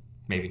 Yeah,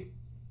 Maybe.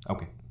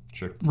 Okay.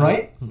 Sure.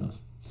 right? who knows?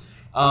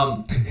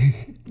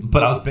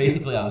 But I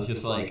was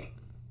just like,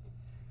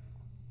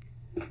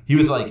 he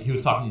was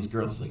talking to these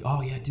girls like,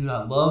 oh yeah, dude,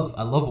 I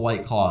love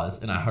White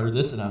Claws, and I heard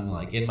this, and I'm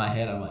like, in my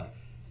head, I'm like,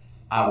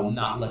 I will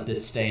not let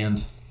this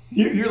stand.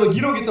 You're like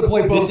you don't get to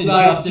play both This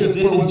sides. injustice, Just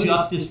this for women.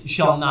 injustice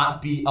shall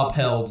not be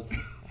upheld.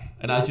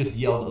 And I just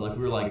yelled, like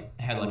we were like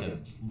had like a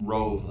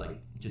row of like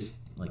just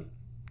like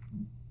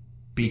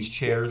beach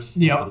chairs,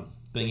 Yep.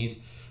 the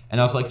thingies, And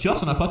I was like,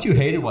 Justin, I thought you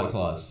hated White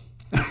Claws.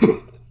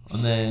 And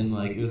then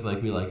like it was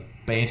like we like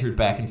bantered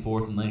back and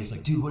forth, and Lane's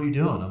like, dude, what are you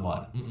doing? I'm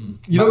like,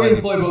 You don't get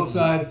to play both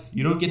sides.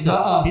 You don't get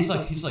to. He's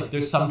like,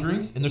 there's some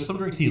drinks, and there's some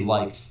drinks he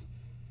likes.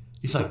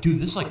 He's like, dude,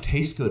 this like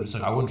tastes good. It's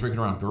like I wouldn't drink it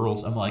around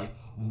girls. I'm like,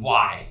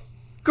 why?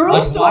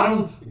 Girls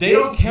they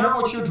don't care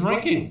what you're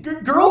drinking.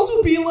 Girls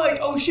will be like,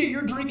 oh shit,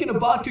 you're drinking a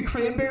vodka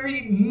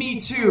cranberry? Me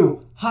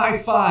too. High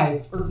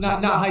five. Or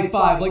not high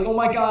five. Like, oh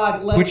my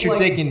god, let's Put your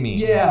dick in me.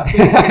 Yeah,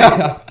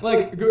 basically.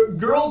 Like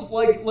girls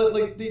like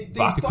they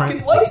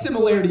fucking like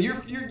similarity.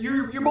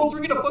 You're both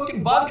drinking a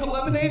fucking vodka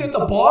lemonade at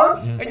the bar,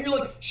 and you're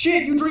like,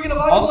 shit, you drinking a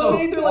vodka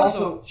lemonade? They're like,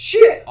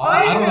 shit,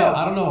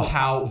 I don't know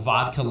how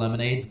vodka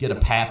lemonades get a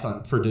pass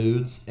on for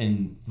dudes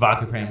and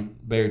vodka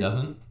cranberry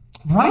doesn't.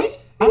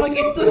 Right? I'm like,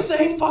 it's the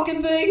same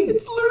fucking thing.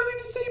 It's literally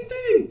the same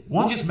thing.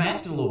 One just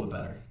masked it a little bit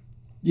better.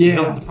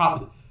 Yeah. The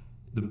problem,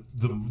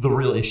 the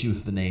real issue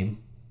is the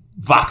name,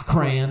 vodka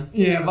cran.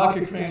 Yeah,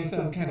 vodka cran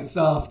sounds kind of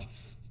soft,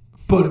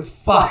 but it's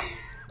fire.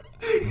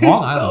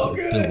 Long Island's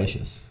are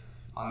delicious.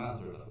 Long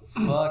Island's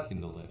are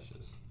fucking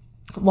delicious.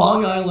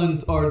 Long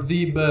Island's are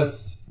the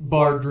best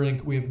bar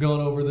drink. We have gone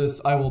over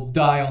this. I will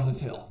die on this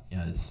hill.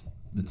 Yeah, it's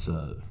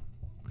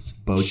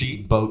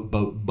Bojangles.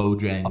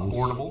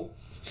 Affordable.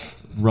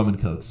 Rum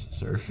and Cokes,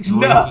 sir.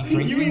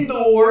 You mean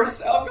the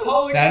worst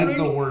alcoholic That drink?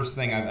 is the worst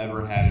thing I've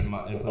ever had in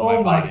my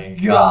Oh my body.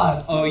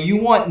 god. Oh, you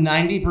want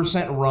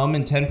 90% rum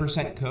and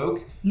 10% Coke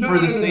for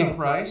the same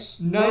price?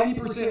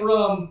 90%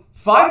 rum,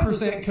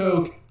 5%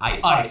 Coke,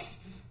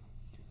 ice.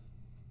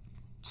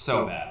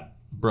 So bad.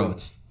 Bro,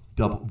 it's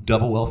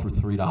double well for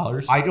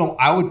 $3.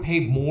 I would pay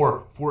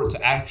more for it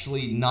to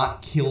actually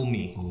not kill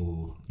me.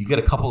 Ooh, you get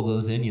a couple of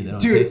those in you, they don't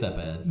Dude, taste that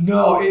bad.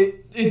 No,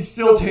 it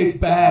still tastes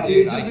bad.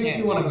 Dude, It just I makes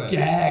you can't want do to it.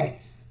 gag.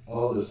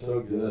 Oh, they're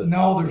so good.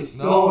 No, they're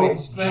so No,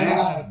 it's bad.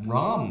 just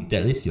rum.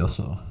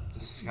 Delicioso.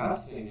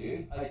 Disgusting,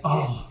 dude. I can't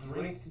Oh.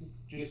 drink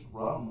just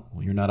rum.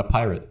 Well, you're not a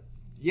pirate.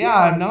 Yeah,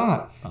 I'm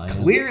not. I am.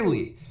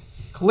 Clearly.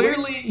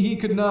 Clearly, he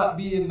could not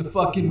be in the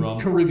fucking Rum.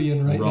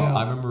 Right now.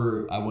 I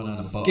remember I went on a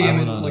boat.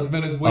 Scamming like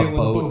Venezuelan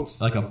boats.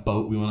 Like a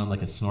boat. We went on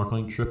like a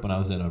snorkeling trip when I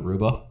was in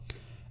Aruba.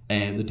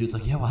 And the dude's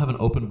like, yeah, we'll have an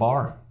open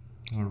bar.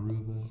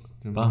 Aruba,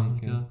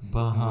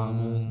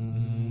 Bahamas.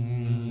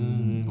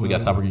 We got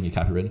to stop. We're going to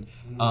get copywritten.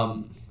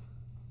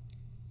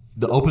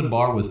 The open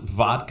bar was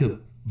vodka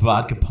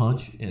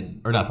punch,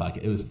 or not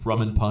vodka. It was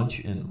rum and punch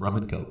and rum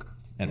and Coke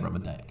and rum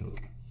and Diet Coke.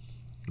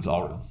 It was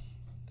all real.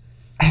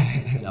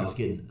 And I was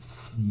getting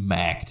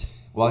smacked.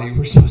 While you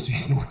were supposed to be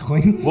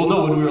snorkeling? Well,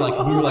 no, when we were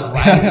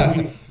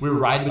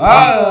riding between.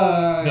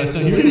 No, so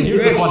here's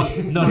the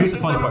funny. No, here's the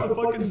funny part. The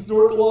fucking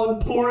snorkel on,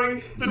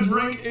 pouring the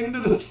drink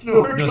into the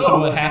snorkel. No, so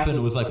what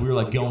happened was like we were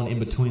like going in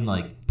between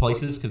like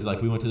places because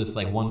like we went to this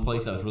like one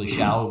place that was really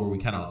shallow where we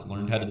kind of like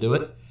learned how to do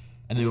it,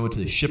 and then we went to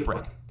the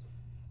shipwreck.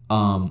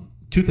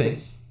 Two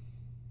things.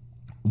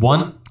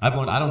 One, I've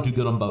learned I don't do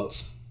good on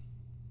boats.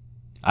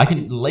 I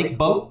can lake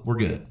boat, we're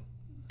good.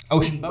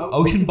 Ocean boat?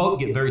 Ocean boat,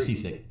 get very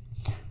seasick.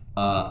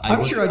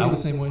 I'm sure I'd be the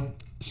same way.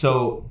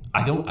 So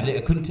I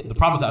couldn't. The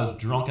problem is I was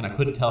drunk and I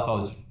couldn't tell if I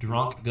was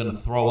gonna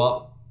throw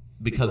up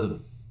because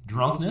of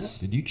drunkenness.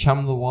 Did you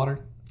chum the water?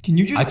 Can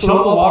you just I throw chugged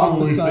up the water off when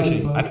the we were side of the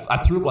fishing. boat? I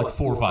threw up like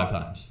 4 or 5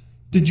 times.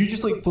 Did you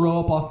just like throw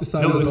up off the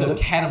side No, of it was the a boat?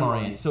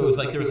 catamaran. So it was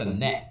like there was a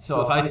net.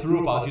 So if I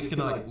threw up, I was just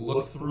gonna like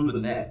look through the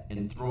net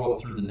and throw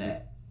up through the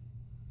net.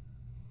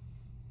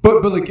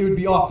 But like it would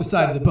be off the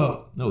side of the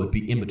boat. No, it'd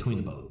be in between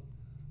the boat.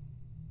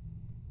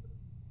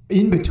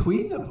 In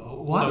between the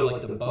boat? What? So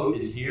like the boat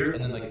is here,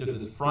 and then like there's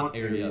this front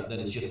area that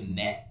is just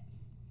net.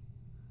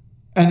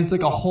 And it's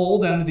like a hole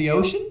down to the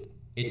ocean?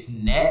 It's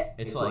net.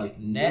 It's like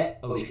net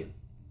ocean.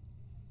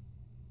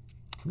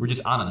 We're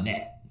just on a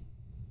net.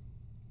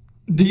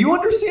 Do you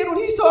understand what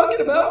he's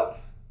talking about?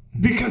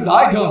 Because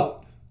I don't.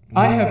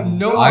 I have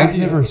no I've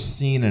idea. never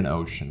seen an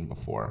ocean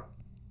before.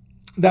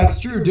 That's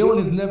true. Dylan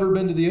has never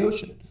been to the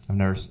ocean. I've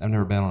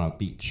never been on a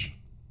beach.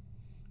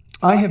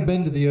 I have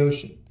been to the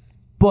ocean,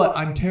 but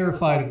I'm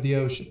terrified of the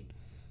ocean.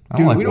 I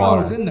don't Dude, like we don't know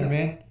water. what's in there,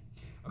 man.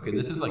 Okay,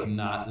 this is like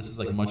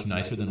much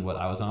nicer than what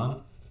I was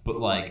on. But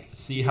like,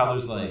 see how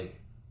there's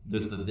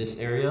this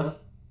area,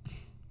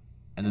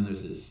 and then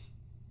there's this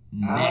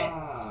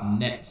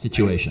net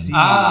situation.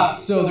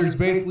 So there's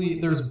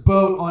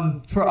boat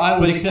on for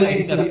islands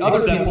playing for the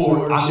other people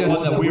who are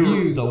just as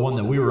confused. The one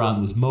that we were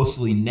on was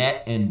mostly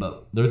net and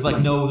boat. There's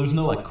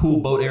no like cool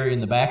boat area in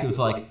the back. It was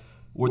like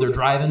where they're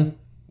driving,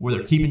 where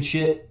they're keeping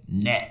shit,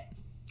 net.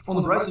 On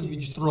the rest of you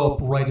can just throw up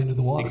right into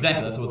the water.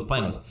 Exactly, that's what the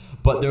plan was.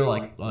 But they're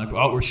like,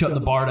 oh, we're shutting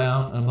the bar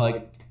down. And I'm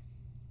like,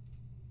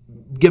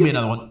 give me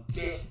another one.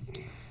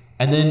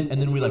 And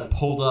then we like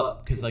pulled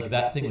up because like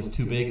that thing was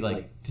too big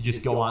like to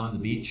just go on to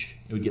the beach.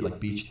 It would get like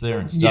beached there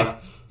and stuck.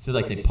 Yeah. So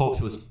like they pulled up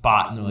to a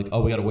spot and they're like,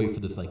 oh, we gotta wait for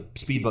this like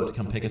speedboat to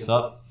come pick us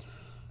up.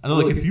 And they're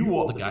like, if you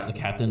want, the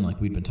captain, like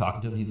we'd been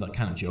talking to him, he's like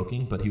kind of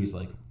joking, but he was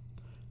like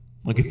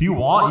if you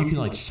want, you can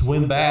like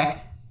swim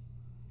back.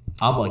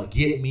 I'm like,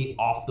 get me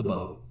off the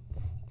boat.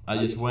 I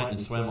just went and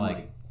swam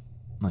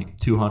like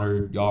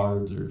 200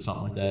 yards or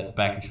something like that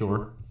back to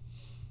shore.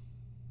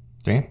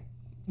 Damn.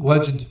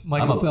 Legend.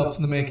 Michael I'm a- Phelps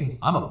in the making.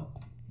 I'm a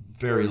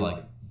very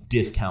like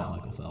discount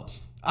Michael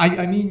Phelps.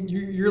 I mean,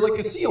 you're like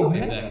a seal,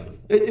 man. Exactly.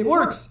 It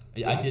works.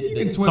 I did. You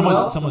can swim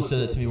well. Someone said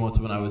that to me once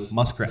when I was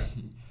Muskrat.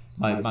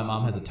 My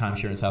mom has a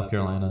timeshare in South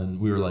Carolina, and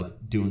we were like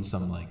doing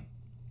some like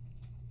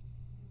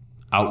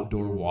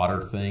outdoor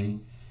water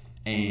thing,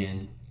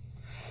 and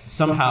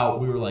somehow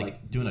we were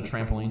like doing a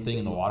trampoline thing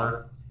in the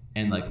water,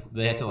 and like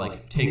they had to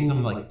like take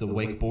some like the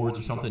wakeboards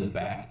or something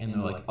back, and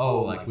they're like,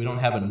 oh, like we don't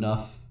have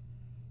enough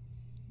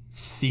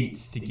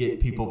seats to get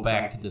people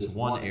back to this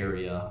one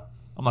area.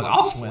 I'm like,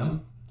 I'll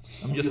swim.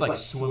 I'm just like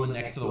swimming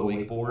next to the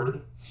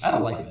wakeboard. I had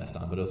a life vest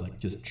on, but it was like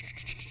just.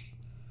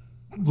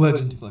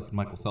 Legend. Fucking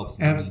Michael Phelps.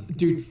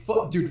 Dude,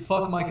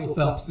 fuck Michael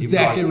Phelps.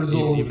 Zach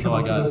Arizolo is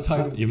coming for those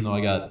titles. Even though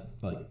I got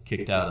like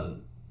kicked out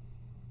of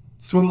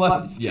Swim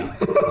lessons. yeah.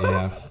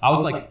 Yeah. I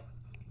was like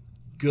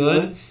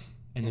good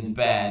and then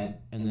bad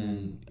and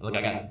then like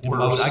I got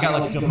demoted. I got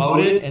like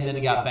demoted and then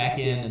it got back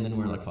in and then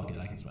we were like, fuck it,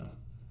 I can swim.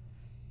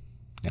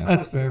 Yeah.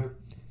 That's fair.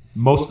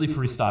 Mostly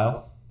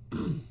freestyle.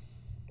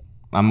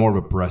 I'm more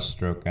of a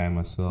breaststroke guy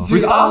myself.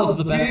 Dude, Freestyle I'm is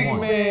the a best big one.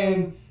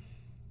 man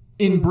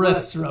in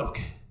breaststroke.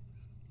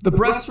 The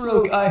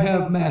breaststroke I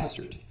have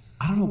mastered.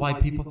 I don't know why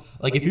people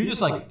like if you're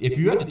just like if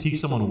you had to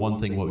teach someone one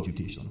thing, what would you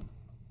teach them?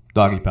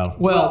 Doggy paddle.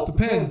 Well, it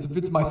depends. If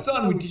it's my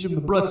son, we teach him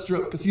the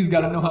breaststroke because he's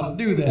got to know how to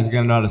do He's that.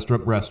 gonna know how to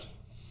stroke breast.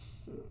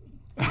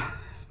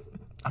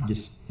 I'm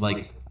just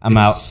like I'm it's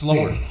out.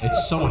 slower.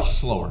 It's so much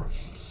slower.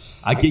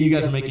 I get you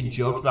guys are making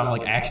jokes, but I'm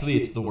like actually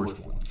it's the worst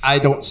one. I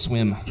don't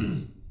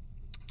swim.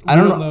 I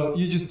don't know.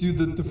 You just do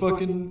the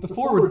fucking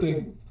forward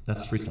thing.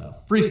 That's freestyle.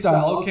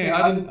 Freestyle. Okay,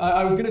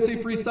 I was gonna say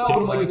freestyle, but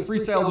I'm like, is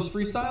freestyle just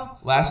freestyle?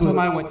 Last time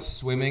I went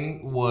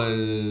swimming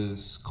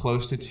was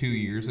close to 2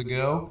 years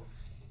ago,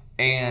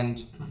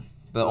 and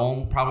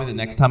probably the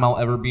next time I'll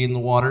ever be in the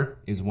water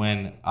is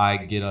when I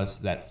get us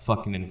that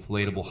fucking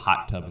inflatable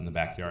hot tub in the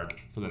backyard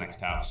for the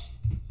next house.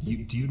 Do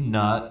you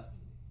not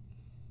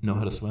know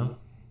how to swim?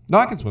 No,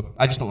 I can swim.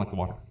 I just don't like the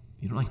water.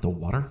 You don't like the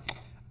water?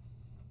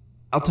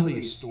 I'll tell you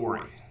a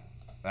story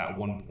at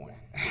one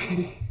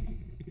point.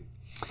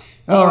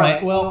 All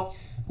right. Well,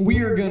 we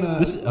are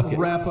gonna okay.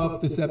 wrap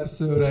up this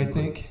episode. I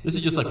think. This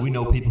is just like we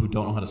know people who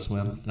don't know how to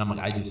swim, and I'm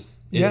like, it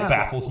Yeah.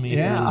 baffles me.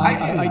 Yeah,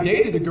 I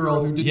dated a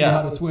girl who didn't know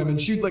how to swim, and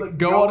she'd like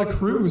go on a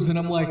cruise, and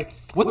I'm like,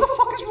 what the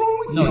fuck is wrong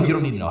with you? No, you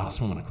don't need to know how to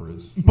swim on a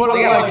cruise. But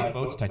I'm like,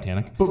 Lifeboats,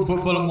 Titanic.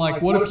 but I'm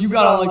like, what if you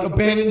gotta like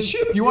abandon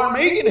ship? You aren't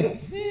making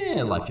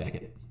it. Life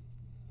jacket.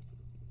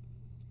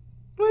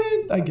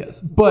 I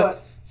guess,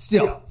 but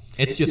still.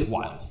 It's just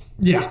wild.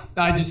 Yeah,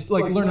 I just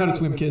like learn how to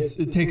swim, kids.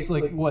 It takes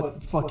like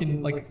what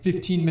fucking like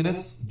 15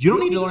 minutes. You don't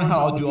need to learn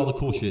how to do all the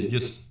cool shit.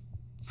 Just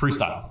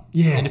freestyle.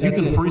 Yeah, and if you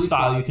that's can it.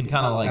 freestyle, you can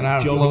kind of like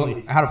And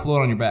jokingly how to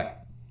float on your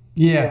back.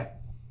 Yeah.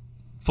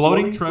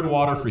 floating, tread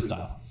water,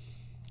 freestyle.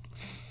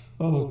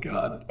 Oh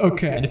God.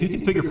 Okay. And if you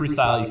can figure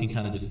freestyle, you can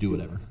kind of just do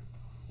whatever.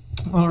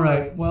 All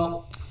right.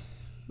 Well,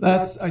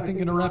 that's I think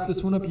gonna wrap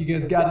this one up. You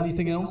guys got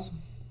anything else?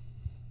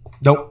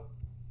 Nope.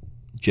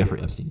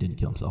 Jeffrey Epstein didn't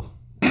kill himself.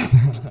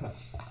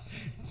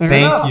 Fair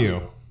enough.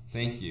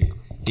 Thank you.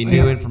 He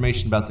knew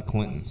information about the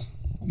Clintons.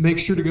 Make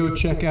sure to go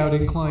check out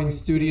Incline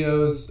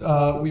Studios.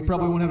 We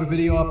probably won't have a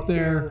video up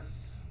there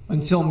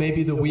until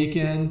maybe the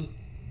weekend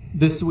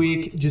this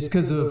week, just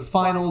because of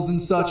finals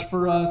and such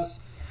for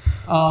us.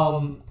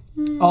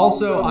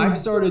 Also, I've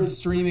started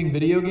streaming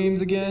video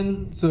games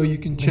again, so you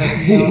can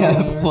check me out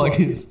on there. plug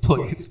his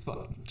fucking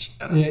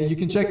channel. Yeah, you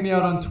can check me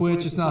out on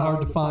Twitch. It's not hard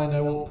to find.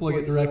 I won't plug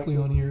it directly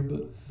on here,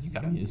 but You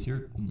got me. It's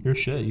your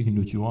shit. You can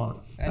do what you want.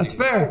 that's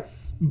fair. See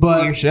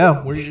But your show.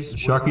 Where you just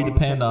Sharky the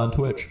Panda on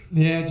Twitch.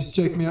 yeah, just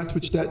check me out,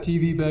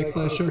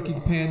 twitch.tv/Sharky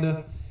the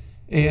Panda.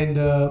 And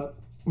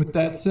with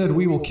that said,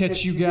 we will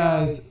catch you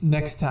guys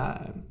next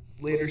time.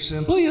 later,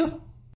 Simps. See ya.